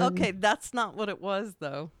mean, okay, that's not what it was,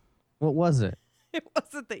 though. What was it? It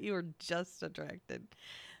wasn't that you were just attracted.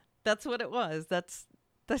 That's what it was. That's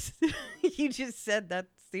you just said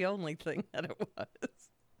that's the only thing that it was.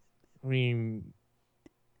 I mean,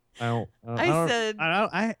 I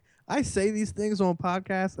say these things on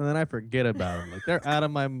podcasts and then I forget about them. Like they're out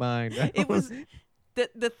of my mind. It was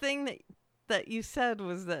the thing that you said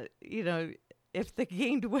was that, if they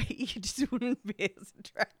gained weight, you just wouldn't be as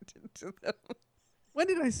attracted to them. When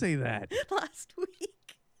did I say that? Last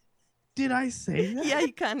week. Did I say that? Yeah,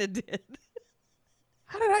 you kind of did.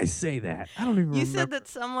 How did I say that? I don't even remember. You said that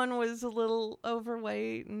someone was a little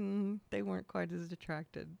overweight and they weren't quite as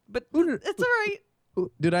attracted. But it's all right.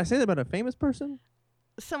 Did I say that about a famous person?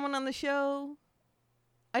 Someone on the show?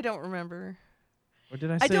 I don't remember. Or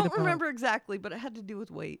did I say I it don't about- remember exactly, but it had to do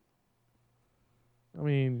with weight. I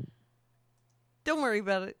mean, Don't worry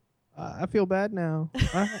about it. I feel bad now.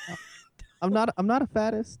 I'm not a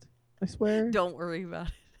fattest. I swear. Don't worry about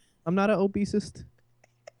it. I'm not an obesist.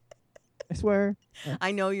 I swear.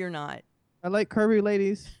 I know you're not. I like curvy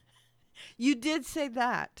ladies. You did say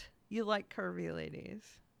that. You like curvy ladies.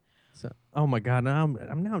 So, oh my God! Now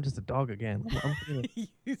I'm just a dog again.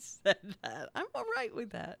 You said that. I'm all right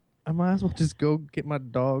with that. I might as well just go get my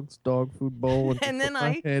dog's dog food bowl and, And then put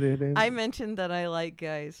my head in it. I mentioned that I like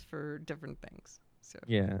guys for different things. So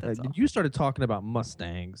yeah. that's all. You started talking about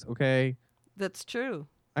Mustangs, okay? That's true.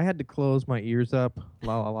 I had to close my ears up.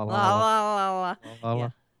 La la la la La la la la. la. Yeah.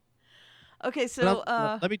 Okay, But so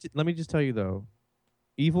let me just tell you though,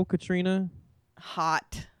 evil Katrina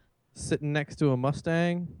hot. sitting next to a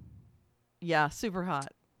Mustang. Yeah, super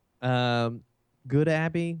hot. Good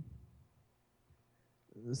Abby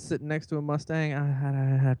sitting next to a Mustang.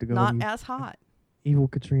 I have to go. Not with as hot. evil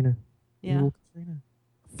Katrina. Yeah. Evil Katrina.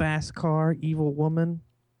 Fast car, evil woman.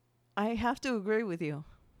 I have to agree with you.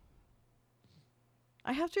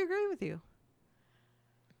 I have to agree with you.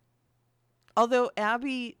 Although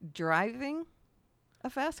Abby driving a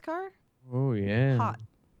fast car, Oh yeah. hot.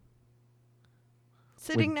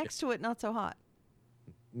 Sitting next to it, not so hot.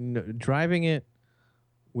 No, driving it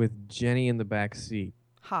with Jenny in the back seat.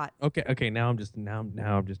 Hot. Okay. Now I'm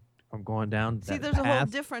going down. See, that there's a whole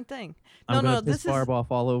path. different thing. I'm No, gonna piss Barb off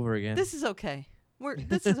all over again. This is okay.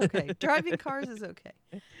 This is okay. Driving cars is okay.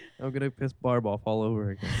 I'm gonna piss Barb off all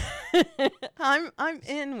over again. I'm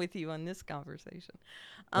in with you on this conversation.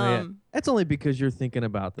 That's only because you're thinking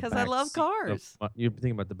about the. Because I love cars. You're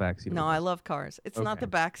thinking about the back seat. No, I love cars. It's not the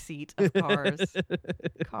back seat of cars.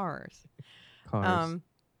 Cars.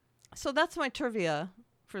 So that's my trivia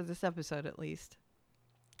for this episode, at least.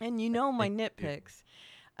 And my nitpicks.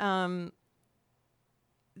 The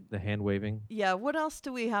hand waving. Yeah. What else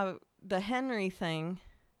do we have? The Henry thing.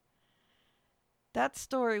 That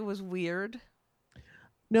story was weird.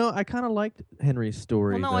 No, I kind of liked Henry's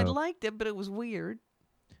story. Well, no, though. I liked it, but it was weird.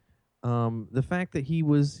 The fact that he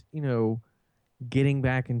was, getting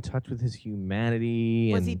back in touch with his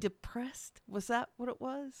humanity. Was he depressed? Was that what it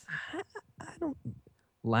was? I don't.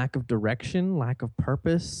 Lack of direction, lack of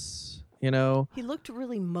purpose. He looked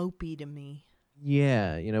really mopey to me.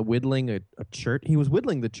 Yeah, whittling a church. He was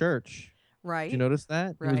whittling the church. Right. Did you notice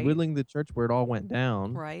that? Right. He was whittling the church where it all went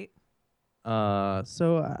down. Right.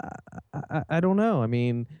 So I don't know. I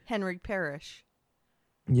mean, Henry Parrish.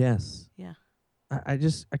 Yes. Yeah. I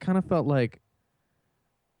kind of felt like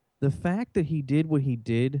the fact that he did what he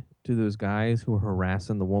did to those guys who were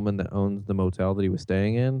harassing the woman that owns the motel that he was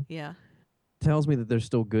staying in. Yeah. Tells me that there's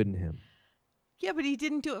still good in him. Yeah, but he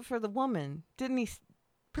didn't do it for the woman. Didn't he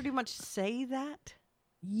pretty much say that?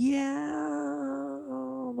 Yeah,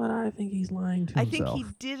 but I think he's lying to himself. I think he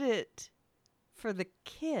did it for the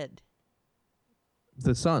kid.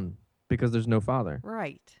 The son, because there's no father.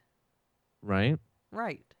 Right. Right?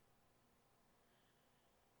 Right.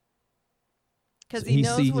 Because So he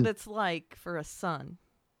knows what it's like for a son.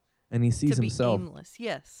 And he sees to himself. Be aimless.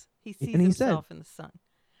 Yes. He sees and he himself said, in the son.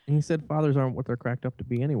 And he said fathers aren't what they're cracked up to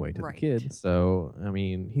be anyway to Right. the kid. So, I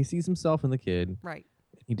mean, he sees himself in the kid. Right.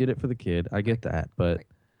 He did it for the kid. I get that. But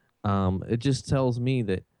it just tells me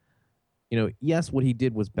that, yes, what he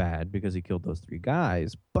did was bad because he killed those 3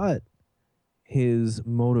 guys, but his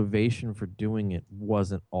motivation for doing it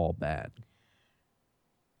wasn't all bad.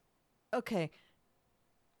 Okay.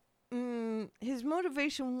 His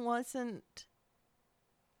motivation wasn't...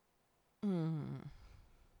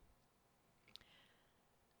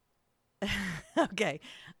 Okay.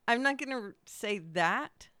 I'm not going to say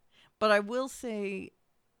that, but I will say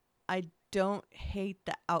I don't hate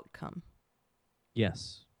the outcome.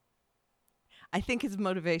 Yes. I think his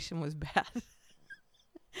motivation was bad.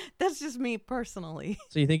 That's just me personally.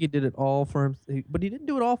 So you think he did it all for him? But he didn't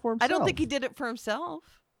do it all for himself. I don't think he did it for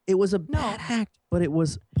himself. It was a bad act, but it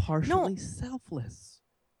was partially No. selfless.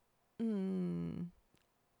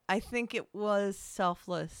 I think it was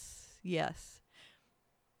selfless, yes.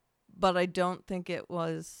 But I don't think it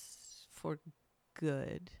was for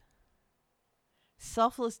good.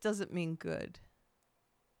 Selfless doesn't mean good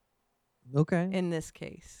Okay. in this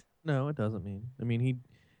case. No, it doesn't mean. I mean,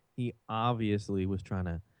 he obviously was trying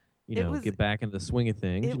to, It was- get back into the swing of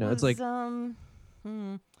things. It's like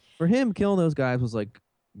hmm. for him, killing those guys was like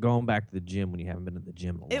going back to the gym when you haven't been to the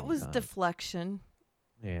gym in a long It was time. deflection.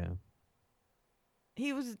 Yeah.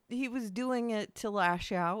 He was doing it to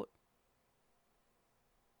lash out.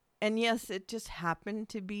 And yes, it just happened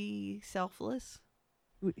to be selfless.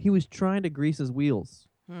 He was trying to grease his wheels.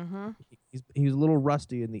 Mm-hmm. He was a little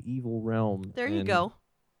rusty in the evil realm. There you and go.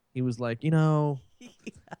 He was like,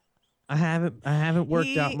 I haven't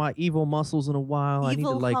worked out my evil muscles in a while. I need to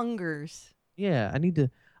Evil hungers. I need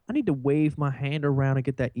to wave my hand around and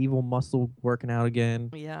get that evil muscle working out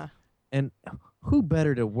again. Yeah. And who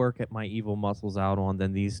better to work at my evil muscles out on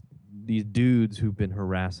than these dudes who've been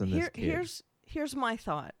harassing this kid? Here's my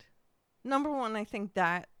thought. Number one, I think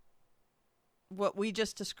that what we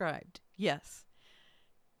just described, yes.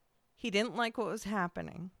 He didn't like what was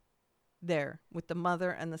happening there with the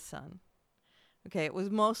mother and the son. Okay, it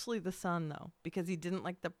was mostly the son, though, because he didn't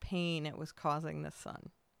like the pain it was causing the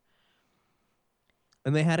son.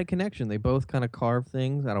 And they had a connection. They both kind of carved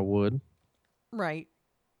things out of wood. Right.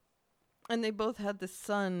 And they both had the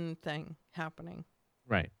son thing happening.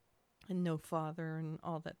 Right. And no father and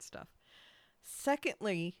all that stuff.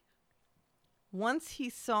 Secondly, once he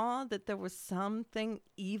saw that there was something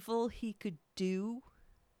evil he could do,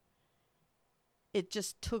 it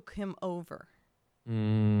just took him over.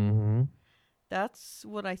 Mm-hmm. That's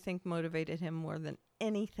what I think motivated him more than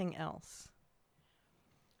anything else.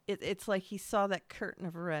 It's like he saw that curtain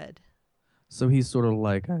of red. So he's sort of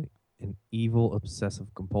like an evil,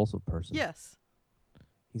 obsessive, compulsive person. Yes.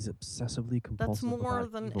 He's obsessively compulsive. That's more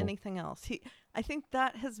about than evil. anything else. I think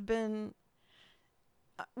that has been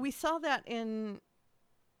we saw that in,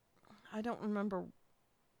 I don't remember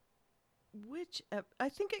which, I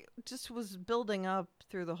think it just was building up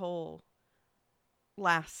through the whole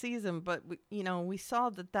last season, but we saw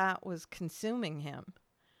that was consuming him,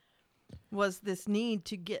 was this need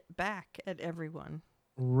to get back at everyone.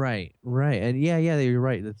 Right, and yeah, you're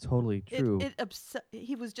right. That's totally true.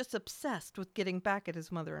 He was just obsessed with getting back at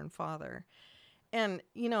his mother and father. And,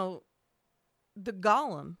 the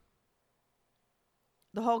Gollum,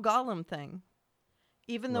 the whole Gollum thing,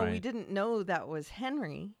 even though we didn't know that was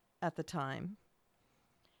Henry at the time,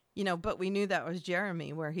 but we knew that was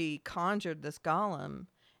Jeremy, where he conjured this Gollum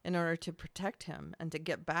in order to protect him and to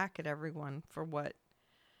get back at everyone for what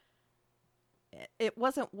it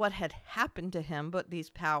wasn't what had happened to him, but these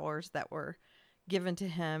powers that were given to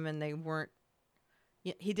him, and they weren't,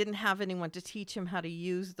 he didn't have anyone to teach him how to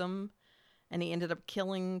use them, and he ended up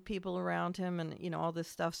killing people around him, and all this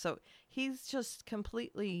stuff. So he's just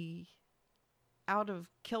completely out of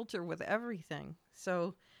kilter with everything.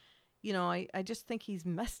 So I just think he's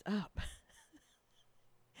messed up.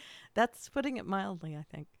 That's putting it mildly, I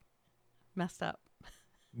think. Messed up.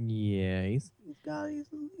 Yeah, he's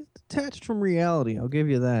detached from reality. I'll give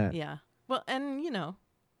you that. Yeah. Well, and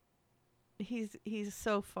he's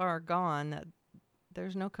so far gone that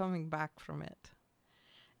there's no coming back from it.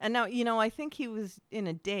 And now, I think he was in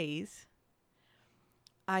a daze.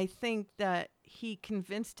 I think that he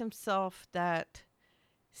convinced himself that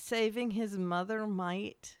saving his mother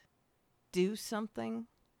might do something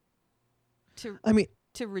to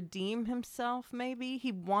redeem himself. Maybe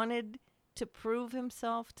he wanted to prove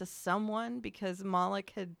himself to someone because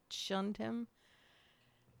Moloch had shunned him,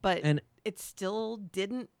 but it still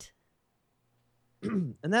didn't.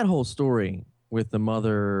 And that whole story with the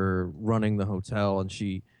mother running the hotel, and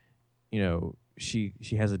she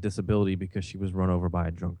has a disability because she was run over by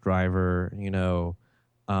a drunk driver,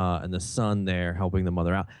 and the son there helping the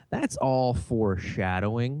mother out. That's all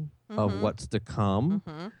foreshadowing of what's to come.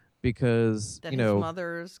 Because that his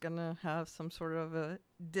mother's gonna have some sort of a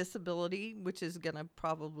disability, which is gonna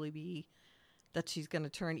probably be that she's gonna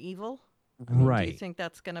turn evil. Right. Do you think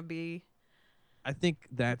that's gonna be? I think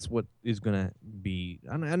that's what is gonna be,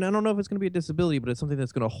 and I don't know if it's gonna be a disability, but it's something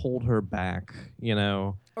that's gonna hold her back.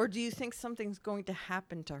 Or do you think something's going to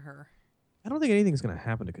happen to her? I don't think anything's gonna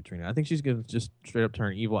happen to Katrina. I think she's gonna just straight up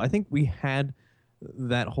turn evil. I think we had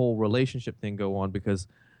that whole relationship thing go on because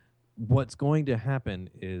what's going to happen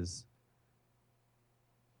is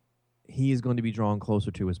he is going to be drawn closer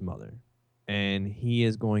to his mother, and he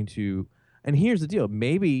is going to, and here's the deal,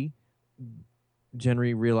 maybe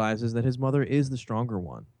Jenry realizes that his mother is the stronger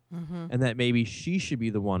one, and that maybe she should be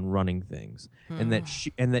the one running things, and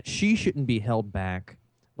that she shouldn't be held back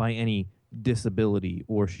by any disability,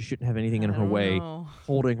 or she shouldn't have anything in her way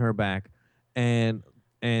holding her back, and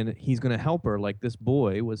he's going to help her like this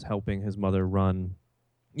boy was helping his mother run.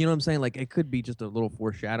 You know what I'm saying? Like, it could be just a little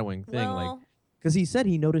foreshadowing thing. Like, because he said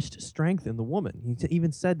he noticed strength in the woman. He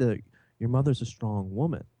even said that your mother's a strong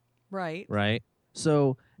woman. Right. Right.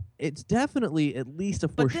 So it's definitely at least a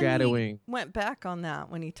foreshadowing. But then he went back on that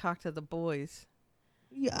when he talked to the boys.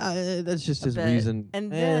 Yeah, that's just his reason. And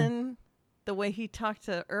then the way he talked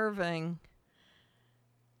to Irving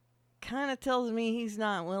kind of tells me he's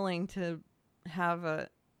not willing to have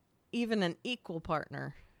even an equal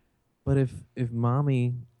partner. But if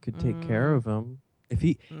mommy could take care of him,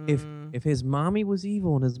 if his mommy was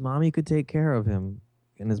evil and his mommy could take care of him,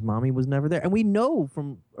 and his mommy was never there, and we know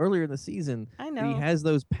from earlier in the season that he has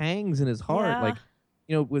those pangs in his heart, like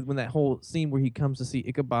when that whole scene where he comes to see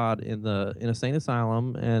Ichabod in a insane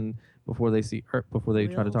asylum, and before they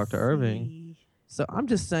try to talk to Irving. So I'm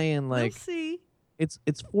just saying, like,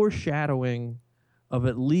 it's foreshadowing of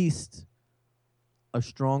at least a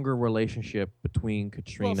stronger relationship between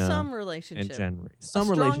Katrina some relationship. and Jenry.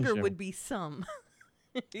 Stronger would be some.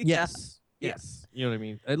 Yes. You know what I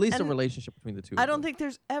mean? At least a relationship between the two. I don't think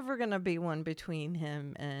there's ever going to be one between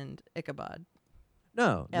him and Ichabod.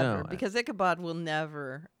 No, ever, because Ichabod will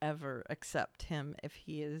never, ever accept him if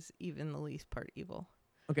he is even the least part evil.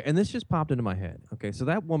 Okay, and this just popped into my head. Okay, so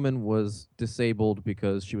that woman was disabled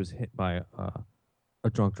because she was hit by a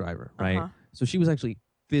drunk driver, right? So she was actually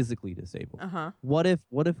physically disabled. What if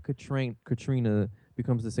Katrina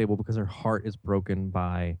becomes disabled because her heart is broken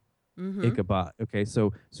by Ichabod? Okay,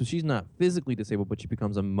 so she's not physically disabled, but she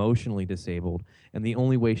becomes emotionally disabled, and the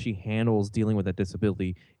only way she handles dealing with that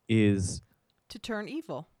disability is to turn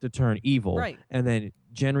evil. Right. And then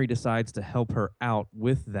Jenry decides to help her out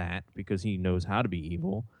with that because he knows how to be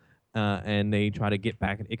evil, and they try to get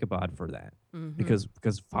back at Ichabod for that because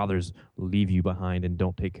fathers leave you behind and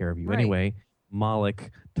don't take care of you anyway. Moloch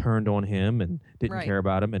turned on him and didn't Right. care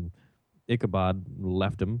about him, and Ichabod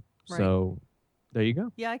left him. Right. So there you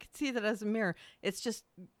go. Yeah, I could see that as a mirror. It's just,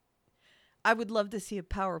 I would love to see a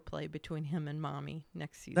power play between him and Mommy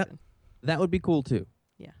next season. That would be cool too.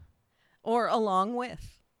 Yeah. Or along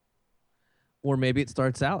with. Or maybe it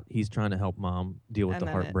starts out he's trying to help Mom deal with And the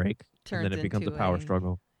then it heartbreak, and turns then it becomes a into power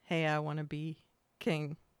struggle. Hey, I want to be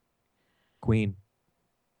king. Queen.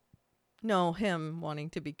 No, him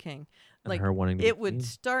wanting to be king. And Like, her wanting to it be would queen.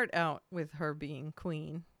 start out with her being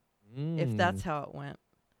queen, if Mm. that's how it went.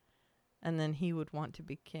 And then he would want to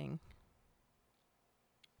be king.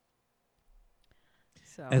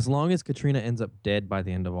 So As long as Katrina ends up dead by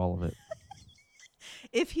the end of all of it.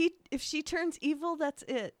 if she turns evil, that's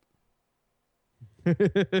it.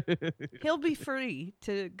 He'll be free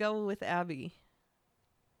to go with Abby.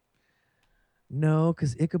 No,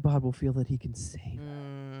 because Ichabod will feel that he can save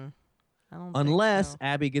her. I don't Unless think so.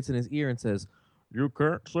 Abby gets in his ear and says, "You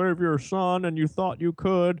can't save your son and you thought you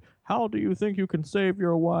could. How do you think you can save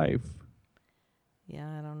your wife?"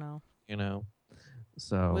 Yeah, I don't know. You know?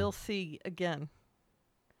 So We'll see again.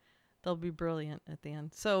 They'll be brilliant at the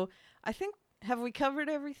end. So I think, have we covered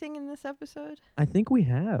everything in this episode? I think we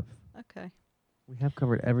have. Okay. We have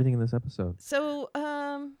covered everything in this episode. So,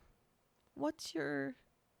 what's your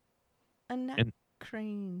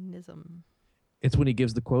anachronism? It's when he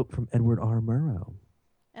gives the quote from Edward R. Murrow.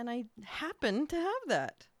 And I happen to have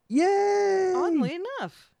that. Yay! Oddly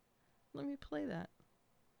enough. Let me play that.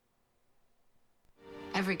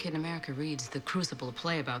 Every kid in America reads The Crucible, a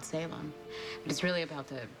play about Salem. But it's really about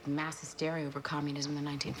the mass hysteria over communism in the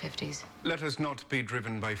 1950s. Let us not be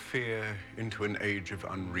driven by fear into an age of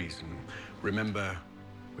unreason. Remember,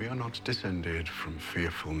 we are not descended from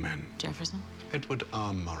fearful men. Jefferson? Edward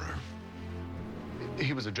R. Murrow.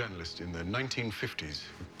 He was a journalist in the 1950s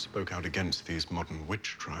who spoke out against these modern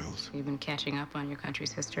witch trials. You've been catching up on your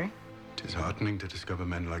country's history? It is heartening to discover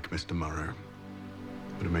men like Mr. Murrow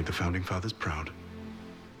would have made the founding fathers proud.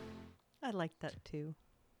 I like that too.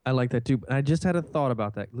 I like that too. But I just had a thought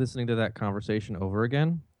about that, listening to that conversation over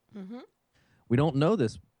again. Mm-hmm. We don't know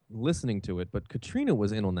this listening to it, but Katrina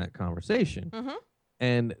was in on that conversation. Mm-hmm.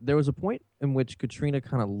 And there was a point in which Katrina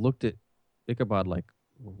kind of looked at Ichabod like,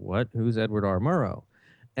 what? Who's Edward R. Murrow?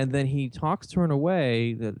 And then he talks to her in a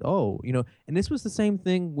way that, and this was the same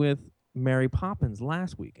thing with Mary Poppins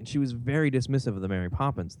last week. And she was very dismissive of the Mary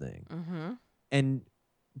Poppins thing. Mm-hmm. And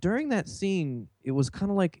during that scene, it was kind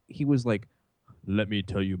of like he was like, let me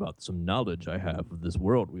tell you about some knowledge I have of this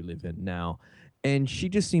world we live in now. And she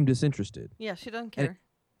just seemed disinterested. Yeah, she doesn't care.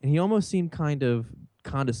 And he almost seemed kind of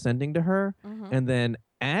condescending to her. Mm-hmm. And then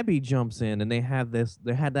Abby jumps in and they had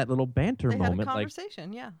that little banter They had moment. a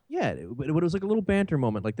conversation, yeah. Yeah, it was like a little banter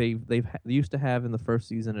moment like they used to have in the first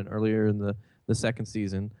season and earlier in the second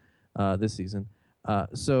season, this season.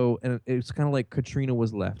 And it's kind of like Katrina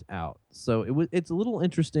was left out. So it's a little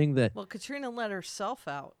interesting that Well, Katrina let herself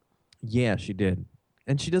out. yeah, she did.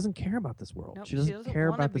 And she doesn't care about this world. Nope, she doesn't care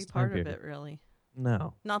wanna about be this time part period. of it, really.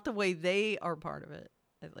 No. Not the way they are part of it,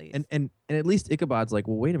 at least. And at least Ichabod's like,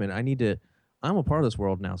 well, wait a minute, I'm a part of this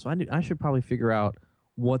world now, so I should probably figure out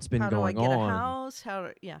what's been how do I going get on. a house?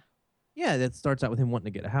 Yeah. Yeah, that starts out with him wanting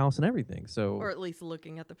to get a house and everything. So Or at least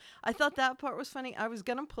looking at them. I thought that part was funny. I was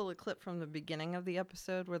going to pull a clip from the beginning of the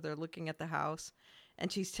episode where they're looking at the house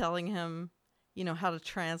and she's telling him, how to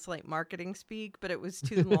translate marketing speak, but it was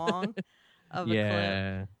too long of a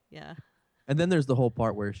clip. Yeah. And then there's the whole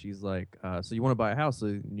part where she's like, so you want to buy a house, so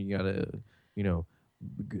you got to,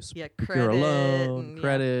 secure a loan, and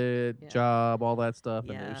credit, yeah. job, all that stuff.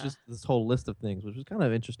 And it was Yeah. just this whole list of things, which was kind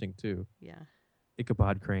of interesting too. Yeah.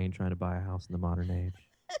 Ichabod Crane trying to buy a house in the modern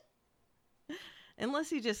age. Unless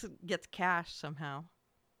he just gets cash somehow,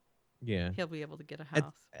 Yeah. he'll be able to get a At,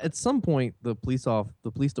 house. at some point, the police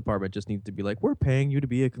department just needs to be like, we're paying you to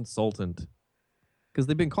be a consultant. Because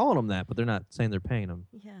they've been calling them that, but they're not saying they're paying them.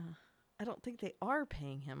 Yeah. I don't think they are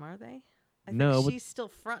paying him, are they? I No, think but- she's still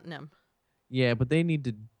fronting him. Yeah, but they need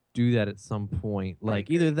to do that at some point.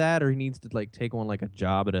 Like either agree. that or he needs to like take on like a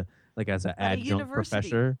job as an At a adjunct university.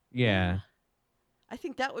 professor. Yeah. I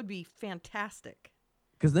think that would be fantastic.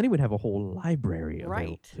 Because then he would have a whole library available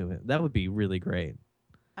Right. to him. That would be really great.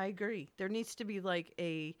 I agree. There needs to be like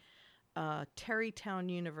a Terrytown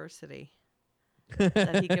University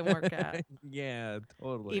that he can work at. Yeah,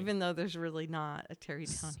 totally. Even though there's really not a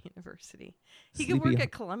Terrytown University. He could work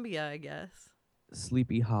at Columbia, I guess.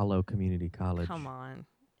 Sleepy Hollow Community College. Come on.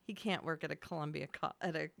 He can't work at a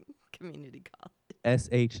at a community college.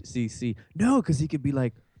 SHCC. No, because he could be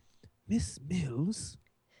like, Miss Mills,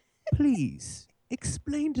 please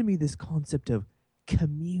explain to me this concept of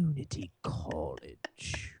community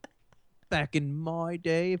college. back in my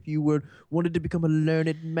day, if you wanted to become a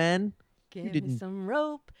learned man, Give me didn't- some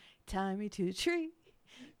rope, tie me to a tree,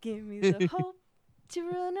 give me the hope to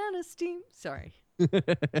run out of steam. Sorry,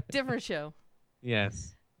 different show.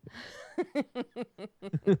 yes,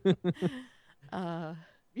 uh,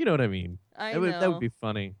 you know what I mean. I That know. would be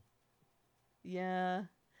funny. Yeah.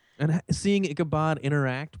 And seeing Ichabod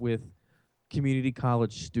interact with community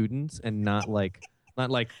college students and not like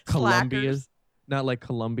Columbia's, Slackers. not like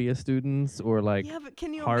Columbia students or like Yeah, but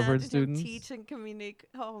can you Harvard imagine students. him teaching communic?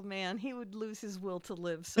 Oh man, he would lose his will to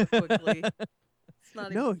live so quickly. It's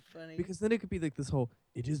not No, even funny. because then it could be like this whole,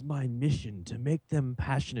 it is my mission to make them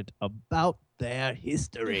passionate about their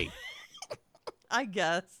history. I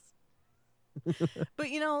guess. But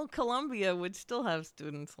you know, Columbia would still have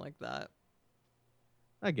students like that.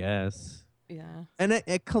 I guess. Yeah. And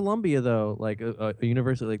at Columbia, though, like a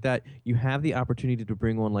university like that, you have the opportunity to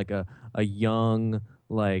bring on like a young,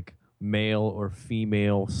 like male or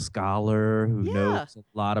female scholar who Yeah. knows a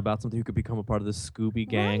lot about something, who could become a part of the Scooby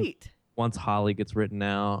Gang Right. once Holly gets written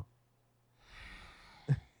out.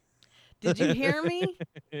 Did you hear me?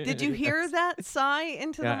 Did you hear that sigh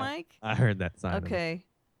into Yeah, the mic? I heard that sign. Okay.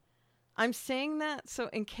 I'm saying that so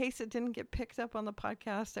in case it didn't get picked up on the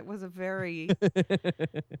podcast, it was a very,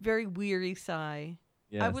 very weary sigh.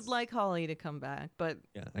 Yes. I would like Holly to come back, but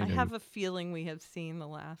Yeah, I know have you- a feeling we have seen the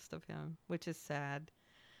last of him, which is sad.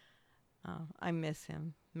 I miss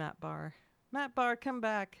him, Matt Barr. Matt Barr, come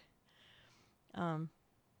back.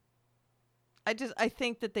 I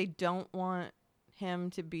think that they don't want him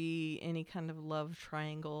to be any kind of love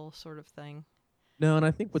triangle sort of thing. No, and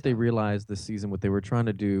I think what they So- realized this season, what they were trying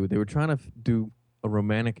to do, they were trying to do a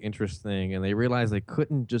romantic interest thing, and they realized they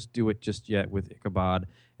couldn't just do it just yet with Ichabod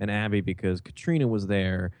and Abby because Katrina was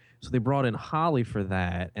there. So they brought in Holly for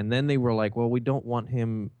that, and then they were like, well, we don't want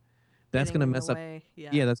him. That's Getting going to in mess the up. way. Yeah.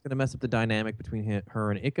 Yeah, that's going to mess up the dynamic between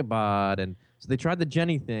her and Ichabod, and so they tried the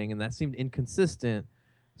Jenny thing, and that seemed inconsistent.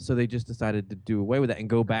 So they just decided to do away with that and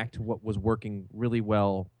go back to what was working really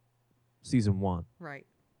well, season 1. Right.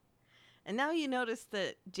 And now you notice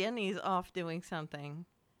that Jenny's off doing something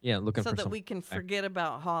Yeah, looking so for that some. we can forget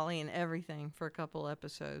about Holly and everything for a couple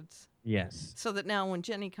episodes. Yes, So that now when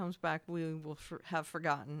Jenny comes back, we will have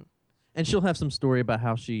forgotten. and she'll have some story about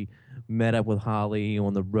how she met up with Holly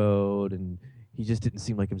on the road, and he just didn't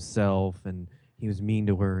seem like himself, and he was mean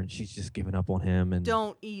to her, and she's just given up on him. And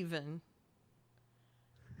Don't even.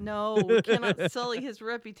 No, we cannot sully his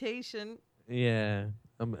reputation. yeah,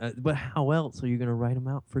 but how else are you gonna write him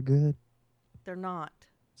out for good? They're not.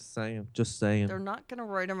 Just saying. They're not going to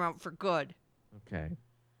write him out for good. Okay,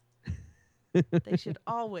 They should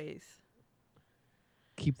always.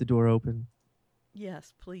 keep the door open.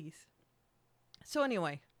 Yes, please. So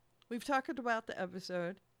anyway, we've talked about the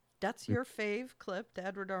episode. That's your fave clip to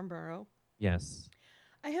Edward R. Murrow. Yes.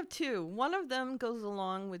 I have two. One of them goes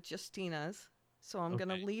along with Justina's, so I'm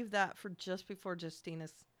going Okay. to leave that for just before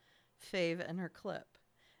Justina's fave and her clip.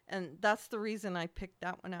 And that's the reason I picked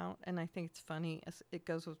that one out, and I think it's funny. It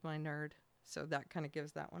goes with my nerd, so that kind of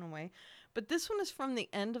gives that one away. But this one is from the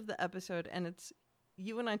end of the episode, and it's,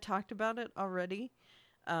 you and I talked about it already,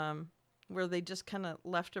 where they just kind of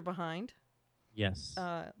left her behind. Yes.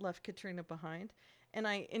 Left Katrina behind. And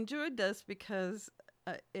I enjoyed this because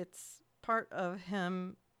it's part of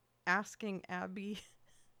him asking Abby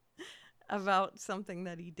about something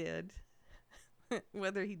that he did,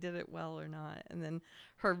 whether he did it well or not, and then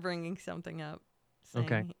her bringing something up, saying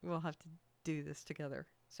Okay. we'll have to do this together.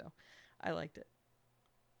 So I liked it.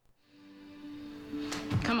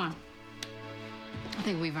 Come on. I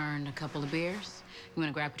think we've earned a couple of beers. You want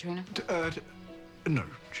to grab Katrina? No,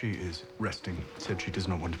 she is resting. Said she does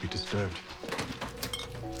not want to be disturbed.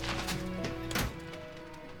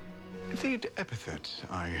 The epithet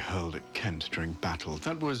I hurled at Kent during battle,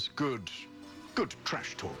 that was good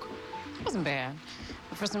trash talk. It wasn't bad.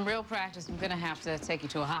 But for some real practice, I'm going to have to take you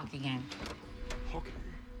to a hockey game. Hockey.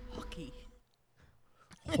 Hockey.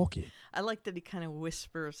 Hockey. I like that he kind of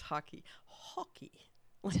whispers hockey. Hockey.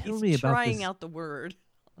 Like Tell he's me about trying this. out the word.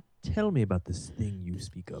 Tell me about this thing you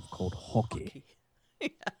speak of called hockey. Yeah.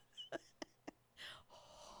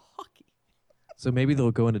 Hockey. So maybe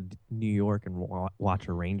they'll go into New York and watch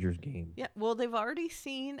a Rangers game. Yeah, well, they've already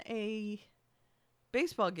seen a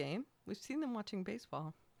baseball game. We've seen them watching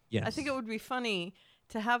baseball. Yes. I think it would be funny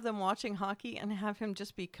to have them watching hockey and have him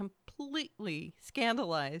just be completely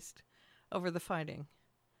scandalized over the fighting.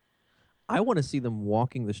 I want to see them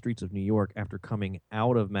walking the streets of New York after coming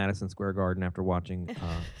out of Madison Square Garden after watching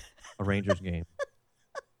a Rangers game.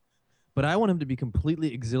 But I want him to be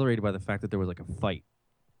completely exhilarated by the fact that there was like a fight.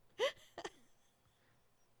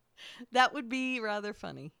 That would be rather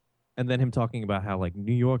funny. And then him talking about how like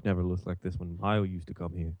New York never looks like this when I used to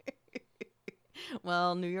come here.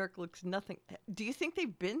 Well, New York looks nothing. Do you think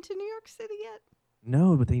they've been to New York City yet?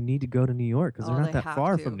 No, but they need to go to New York because Oh, they're they not that have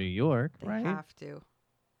far to. from New York, They right? have to.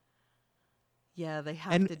 Yeah, they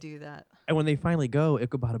have And- to do that. And when they finally go,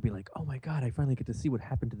 Ichabod will be like, "Oh my God, I finally get to see what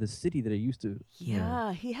happened to the city that I used to." you know."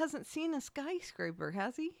 Yeah, he hasn't seen a skyscraper,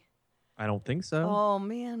 has he? I don't think so. Oh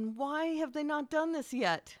man, why have they not done this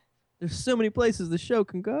yet? There's so many places the show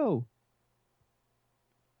can go.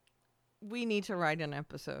 We need to write an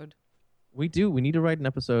episode. We do. We need to write an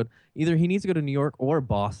episode. Either he needs to go to New York or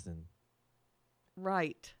Boston.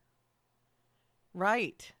 Right.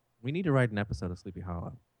 Right. We need to write an episode of Sleepy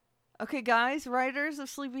Hollow. Okay, guys, writers of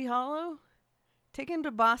Sleepy Hollow, take him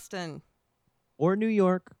to Boston. Or New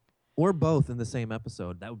York. Or both in the same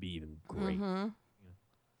episode. That would be even great. Mm-hmm.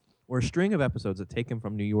 Or a string of episodes that take him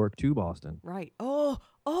from New York to Boston. Right. Oh,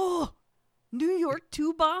 New York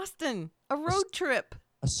to Boston. A road trip.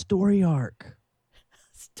 A story arc.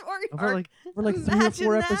 Story Over arc. like 3 or Imagine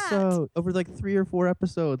 4 that. episodes. Over like 3 or 4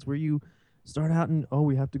 episodes where you start out and,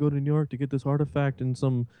 we have to go to New York to get this artifact in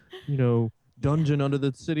some, dungeon under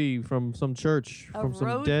the city from some church, A from some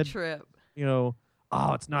road dead, trip.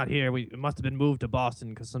 it's not here. It must have been moved to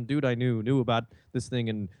Boston because some dude I knew about this thing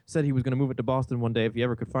and said he was going to move it to Boston one day if he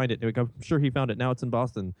ever could find it. And I'm sure he found it. Now it's in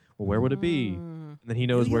Boston. Well, where would it be? And then he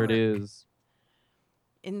knows New where it York. is.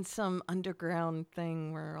 In some underground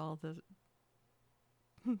thing where all the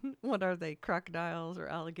what are they, crocodiles or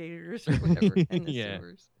alligators or whatever in the Yeah.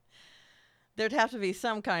 sewers. There'd have to be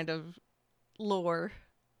some kind of lore.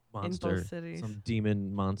 Monster. In both cities. Some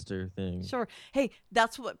demon monster thing. Sure. Hey,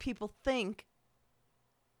 that's what people think.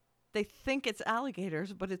 They think it's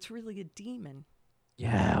alligators, but it's really a demon.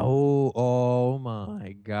 Yeah. Oh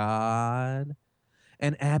my God.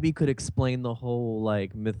 And Abby could explain the whole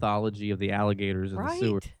mythology of the alligators in the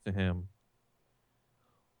sewer Right. to him.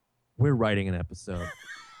 We're writing an episode.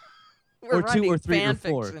 We're Or 2 or writing 3 or fan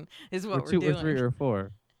 4. fiction is or what we're 2 doing. or 3 or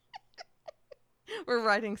 4. We're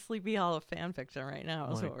writing Sleepy Hollow fan fiction right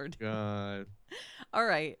now. Is My what we're doing. God. All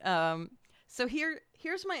right. So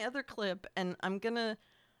here's my other clip, and I'm gonna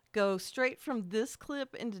go straight from this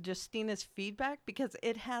clip into Justina's feedback because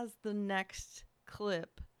it has the next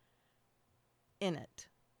clip in it.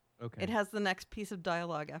 Okay. It has the next piece of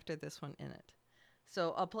dialogue after this one in it.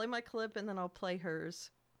 So I'll play my clip and then I'll play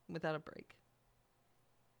hers without a break.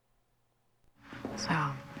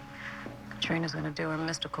 So, Katrina's gonna do her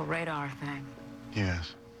mystical radar thing.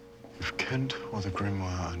 Yes. If Kent or the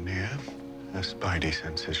Grimoire are near, her spidey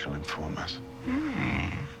senses shall inform us.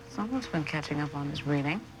 Hey, someone's been catching up on his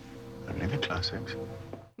reading. Only the classics.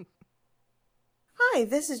 Hi,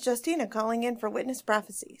 this is Justina calling in for Witness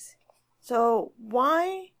Prophecies. So,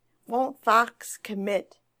 why won't Fox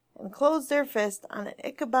commit and close their fist on an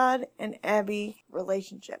Ichabod and Abby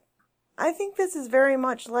relationship? I think this is very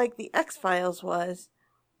much like the X-Files was,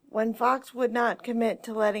 when Fox would not commit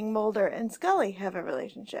to letting Mulder and Scully have a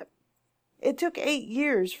relationship. It took 8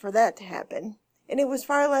 years for that to happen, and it was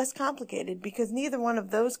far less complicated because neither one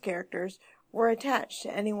of those characters were attached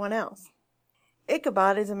to anyone else.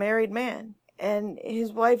 Ichabod is a married man, and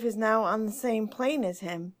his wife is now on the same plane as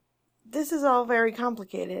him. This is all very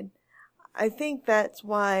complicated. I think that's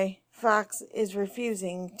why Fox is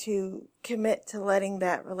refusing to commit to letting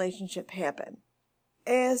that relationship happen.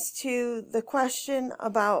 As to the question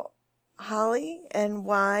about Holly and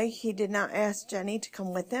why he did not ask Jenny to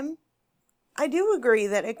come with him, I do agree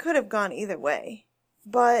that it could have gone either way.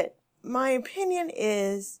 But my opinion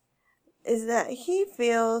is that he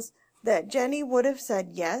feels that Jenny would have said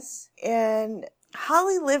yes, and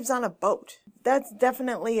Holly lives on a boat. That's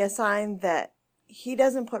definitely a sign that he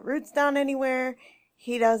doesn't put roots down anywhere,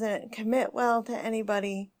 he doesn't commit well to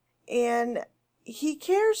anybody, and he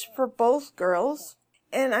cares for both girls,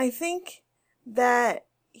 and I think that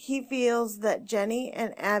he feels that Jenny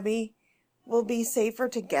and Abby will be safer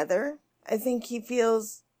together. I think he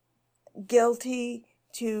feels guilty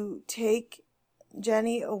to take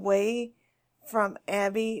Jenny away from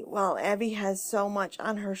Abby while Abby has so much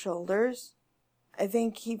on her shoulders. I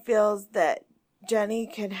think he feels that Jenny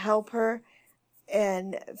can help her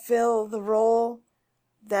and fill the role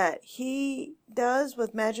that he does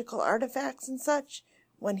with magical artifacts and such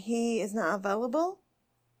when he is not available.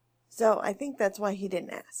 So I think that's why he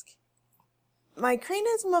didn't ask. My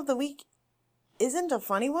Cranism of the week isn't a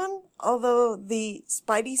funny one, although the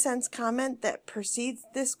Spidey Sense comment that precedes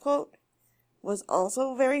this quote was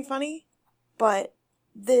also very funny, but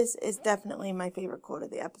this is definitely my favorite quote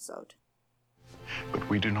of the episode. But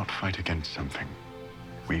we do not fight against something.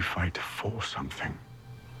 We fight for something.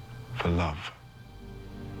 For love,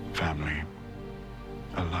 family,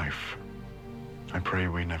 a life. I pray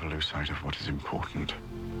we never lose sight of what is important,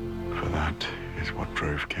 for that is what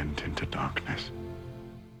drove Kent into darkness.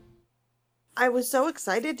 I was so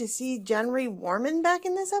excited to see Jenry Warman back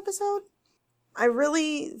in this episode. I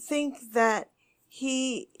really think that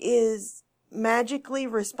he is magically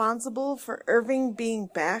responsible for Irving being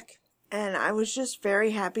back, and I was just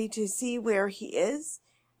very happy to see where he is,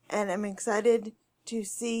 and I'm excited to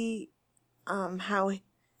see how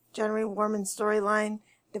Jenry Warman's storyline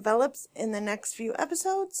develops in the next few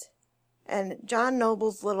episodes. And John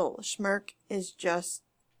Noble's little smirk is just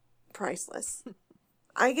priceless.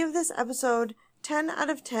 I give this episode 10 out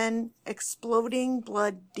of 10 exploding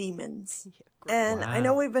blood demons. And I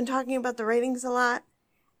know we've been talking about the ratings a lot,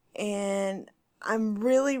 and I'm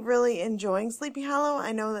really, really enjoying Sleepy Hollow.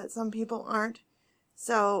 I know that some people aren't.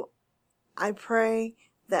 So I pray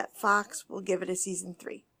that Fox will give it a season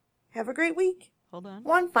 3. Have a great week. Hold on.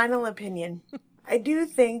 One final opinion. I do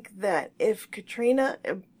think that if Katrina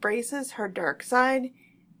embraces her dark side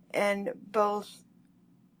and both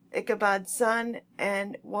Ichabod's son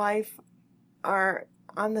and wife are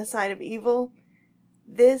on the side of evil,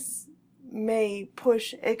 this may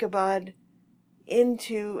push Ichabod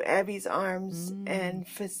into Abby's arms and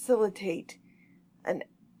facilitate an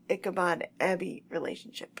Ichabod-Abby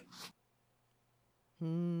relationship.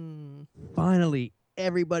 Finally,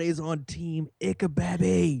 everybody's on Team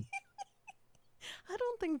Ichababby. I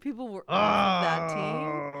don't think people were off of that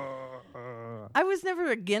team. I was never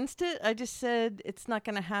against it. I just said it's not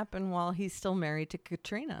going to happen while he's still married to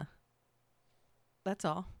Katrina. That's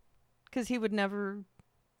all. Because he would never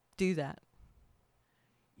do that.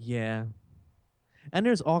 Yeah. And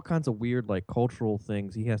there's all kinds of weird, like, cultural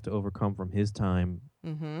things he has to overcome from his time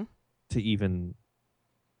to even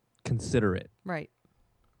consider it. Right.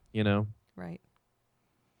 You know? Right.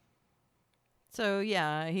 So,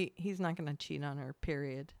 yeah, he's not going to cheat on her,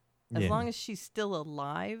 period. As long as she's still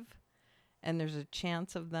alive and there's a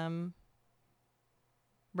chance of them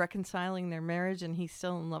reconciling their marriage and he's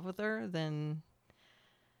still in love with her, then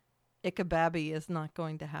Ichababby is not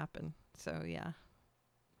going to happen. So, yeah.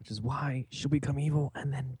 Which is why she'll become evil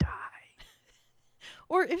and then die.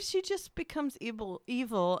 Or if she just becomes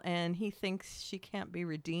evil and he thinks she can't be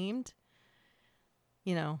redeemed,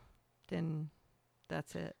 you know, then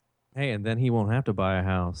that's it. Hey, and then he won't have to buy a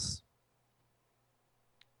house.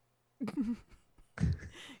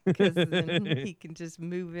 Because then he can just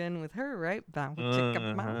move in with her, right?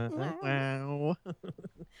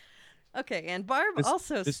 Okay, and Barb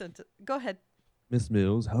also sent... Go ahead. Miss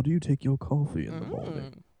Mills, how do you take your coffee in the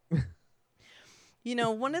morning? You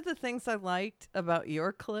know, one of the things I liked about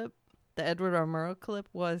your clip, the Edward R. Murrow clip,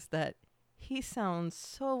 was that he sounds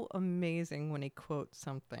so amazing when he quotes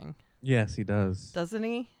something. Yes, he does. Doesn't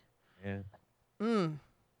he? Yeah.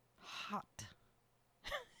 Hot.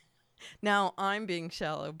 Now I'm being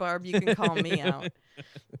shallow. Barb, you can call me out.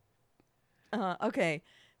 Okay.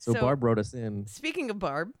 So Barb wrote us in. Speaking of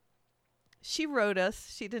Barb, she wrote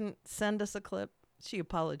us. She didn't send us a clip. She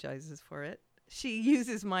apologizes for it. She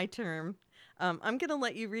uses my term. I'm going to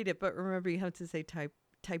let you read it, but remember you have to say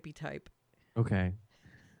typey type. Okay.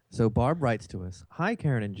 So Barb writes to us. Hi,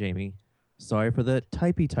 Karen and Jamie. Sorry for the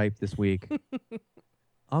typey type this week.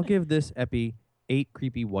 I'll give this epi 8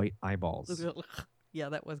 creepy white eyeballs. Yeah,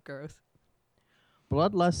 that was gross.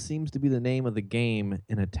 Bloodlust seems to be the name of the game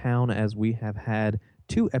in a town, as we have had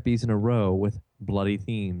 2 epis in a row with bloody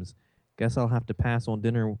themes. Guess I'll have to pass on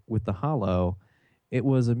Dinner with the Hollow. It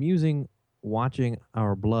was amusing watching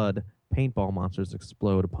our blood paintball monsters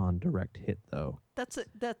explode upon direct hit, though.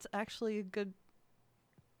 That's actually a good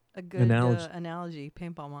analogy.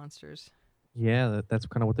 Paintball monsters. Yeah, that's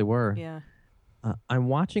kind of what they were. Yeah. I'm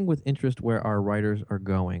watching with interest where our writers are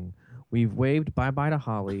going. We've waved bye-bye to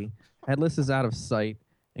Holly. Headless is out of sight,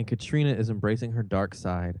 and Katrina is embracing her dark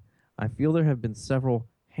side. I feel there have been several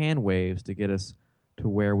hand waves to get us to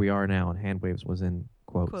where we are now, and hand waves was in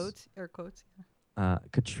quotes. Air quotes.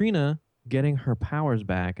 Katrina getting her powers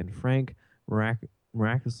back, and Frank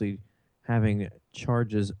miraculously having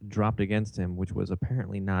charges dropped against him, which was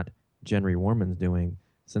apparently not Jenry Warman's doing,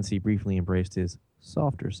 since he briefly embraced his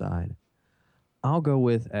softer side. I'll go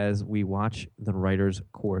with as we watch the writer's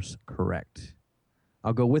course correct.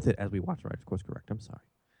 I'm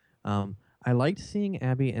sorry. I liked seeing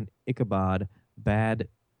Abby and Ichabod back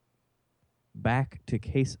to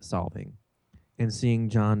case solving, and seeing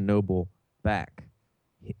John Noble back.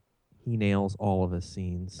 He nails all of his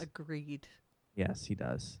scenes. Agreed. Yes, he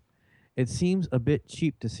does. It seems a bit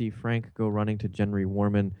cheap to see Frank go running to Jenry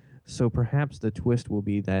Warman, so perhaps the twist will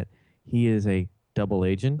be that he is a double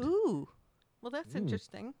agent. Ooh. Well, that's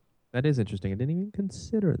interesting. That is interesting. I didn't even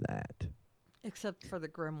consider that. Except for the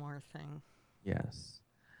grimoire thing. Yes.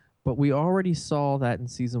 But we already saw that in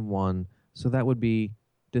season 1, so that would be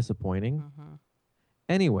disappointing. Mm-hmm.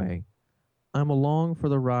 Anyway, I'm along for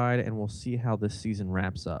the ride, and we'll see how this season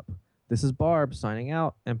wraps up. This is Barb signing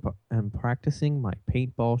out and practicing my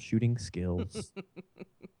paintball shooting skills.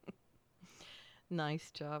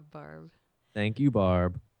 Nice job, Barb. Thank you,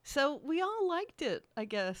 Barb. So we all liked it, I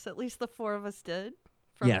guess. At least the 4 of us did.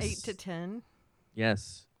 From Yes. 8 to 10.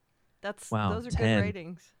 Yes. Those are 10. good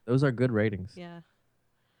ratings. Those are good ratings. Yeah.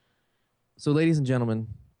 So, ladies and gentlemen,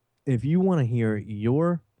 if you want to hear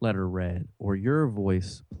your letter read or your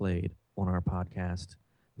voice played on our podcast,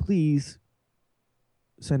 please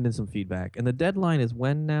send in some feedback. And the deadline is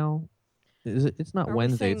when now? It's not Are we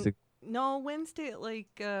Wednesday. saying- No, Wednesday at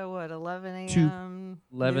 11 a.m.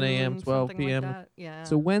 11 a.m., noon, 12 something p.m. Like that. Yeah.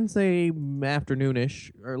 So Wednesday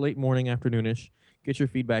afternoonish or late morning afternoonish, get your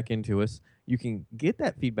feedback into us. You can get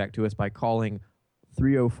that feedback to us by calling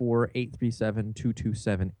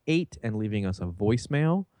 304-837-2278 and leaving us a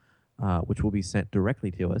voicemail, which will be sent directly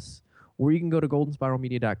to us. Or you can go to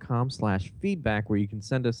goldenspiralmedia.com/feedback where you can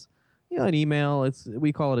send us an email.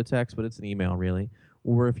 We call it a text, but it's an email really.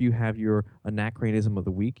 Or if you have your anachronism of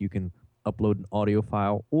the week, you can upload an audio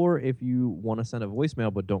file. Or if you want to send a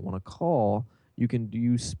voicemail but don't want to call, you can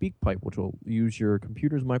use SpeakPipe, which will use your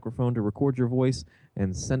computer's microphone to record your voice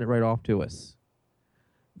and send it right off to us.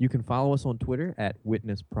 You can follow us on Twitter at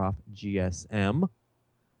WitnessProfGSM.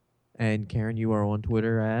 And Karen, you are on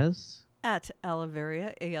Twitter as? At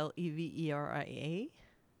Aleveria, Aleveria.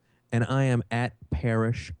 And I am at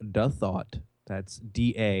Parish Da Thought. That's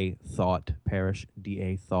D-A Thought, Parish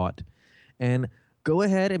D-A Thought. And go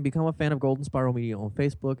ahead and become a fan of Golden Spiral Media on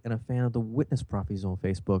Facebook and a fan of the Witness Prophecies on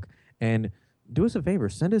Facebook. And do us a favor,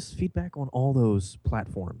 send us feedback on all those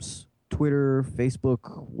platforms. Twitter,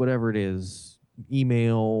 Facebook, whatever it is,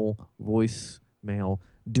 email, voicemail,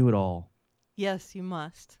 do it all. Yes, you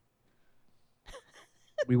must.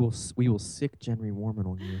 we will sick Jenry Warman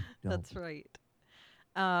on you. Don't. That's right.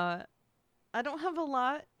 I don't have a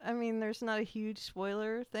lot. I mean, there's not a huge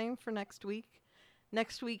spoiler thing for next week.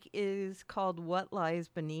 Next week is called What Lies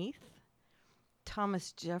Beneath.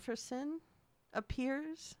 Thomas Jefferson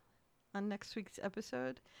appears on next week's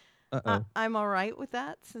episode. Uh-oh. I'm all right with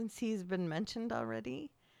that since he's been mentioned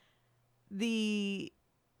already. The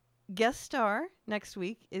guest star next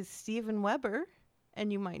week is Steven Weber,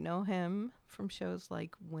 and you might know him from shows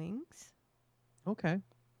like Wings. Okay.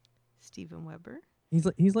 Steven Weber.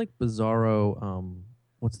 He's like Bizarro.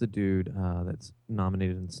 What's the dude that's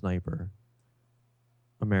nominated in Sniper?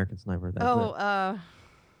 American Sniper.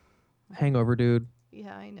 Hangover dude.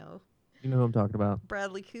 Yeah, I know. You know who I'm talking about?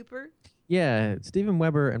 Bradley Cooper. Yeah, Steven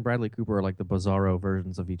Weber and Bradley Cooper are like the Bizarro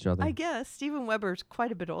versions of each other. I guess Steven Weber's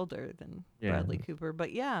quite a bit older than Bradley Cooper,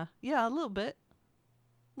 but yeah, a little bit.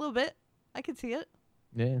 I could see it.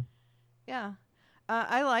 Yeah. Yeah.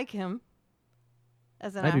 I like him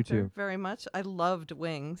as an I actor do too. very much. I loved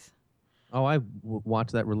Wings. Oh, I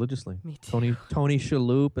watched that religiously. Me too. Tony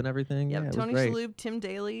Shalhoub and everything. Yep, Yeah, it Tony was great. Shalhoub, Tim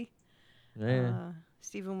Daly, Yeah.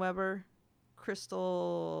 Steven Weber,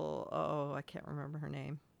 Crystal. Oh, I can't remember her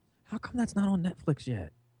name. How come that's not on Netflix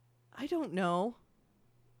yet? I don't know.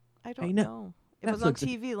 Hey, know. It was on Netflix,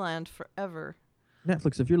 TV Land forever.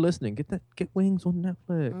 Netflix, if you're listening, get Wings on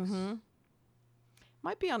Netflix. Mm-hmm.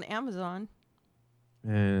 Might be on Amazon.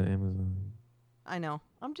 Amazon. I know.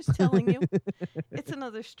 I'm just telling you. It's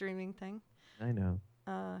another streaming thing. I know.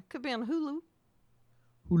 Could be on Hulu.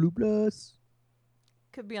 Hulu Plus.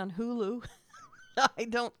 Could be on Hulu. I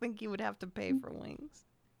don't think you would have to pay for Wings.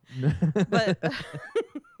 But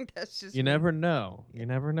that's just You me. never know. You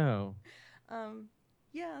never know.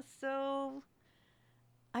 Yeah, so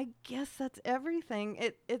I guess that's everything.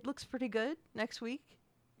 It looks pretty good next week.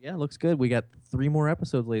 Yeah, looks good. We got 3 more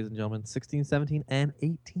episodes, ladies and gentlemen. 16, 17, and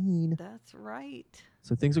 18. That's right.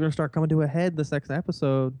 So things are going to start coming to a head this next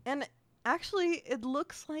episode. And actually, it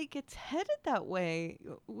looks like it's headed that way.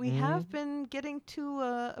 We have been getting to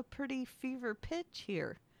a pretty fever pitch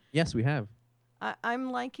here. Yes, we have.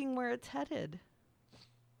 I'm liking where it's headed.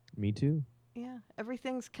 Me too. Yeah,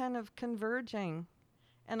 everything's kind of converging.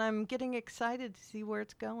 And I'm getting excited to see where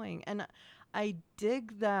it's going. And I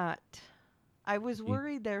dig that. I was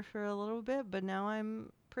worried there for a little bit, but now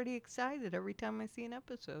I'm pretty excited every time I see an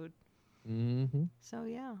episode. Mm-hmm. So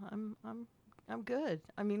yeah, I'm good.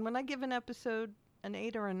 I mean, when I give an episode an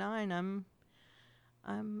 8 or a 9,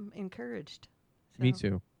 I'm encouraged. So, Me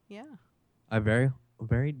too. Yeah. I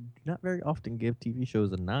not very often give TV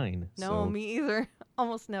shows a 9. No, so. me either.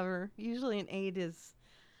 Almost never. Usually an 8 is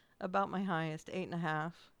about my highest.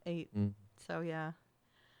 8.5, 8. Mm. So yeah,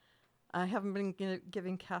 I haven't been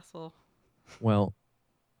giving Castle Well,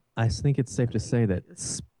 I think it's safe to say that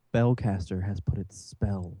Spellcaster has put its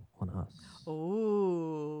spell on us.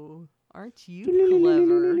 Oh, aren't you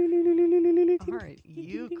clever? Aren't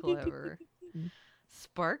you clever?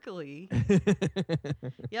 Sparkly.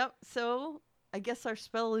 Yep. So I guess our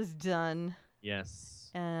spell is done.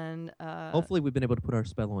 Yes. And Hopefully we've been able to put our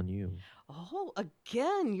spell on you. Oh,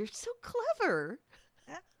 again, you're so clever.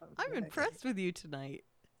 I'm impressed with you tonight.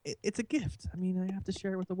 It's a gift. I mean, I have to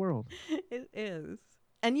share it with the world. It is.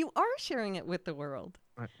 And you are sharing it with the world.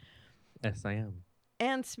 Yes, I am.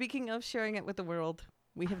 And speaking of sharing it with the world,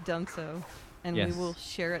 we have done so. And Yes. we will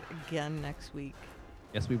share it again next week.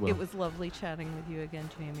 Yes, we will. It was lovely chatting with you again,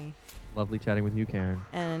 Jamie. Lovely chatting with you, Karen.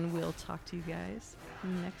 And we'll talk to you guys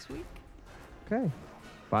next week. Okay.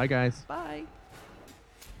 Bye, guys. Bye.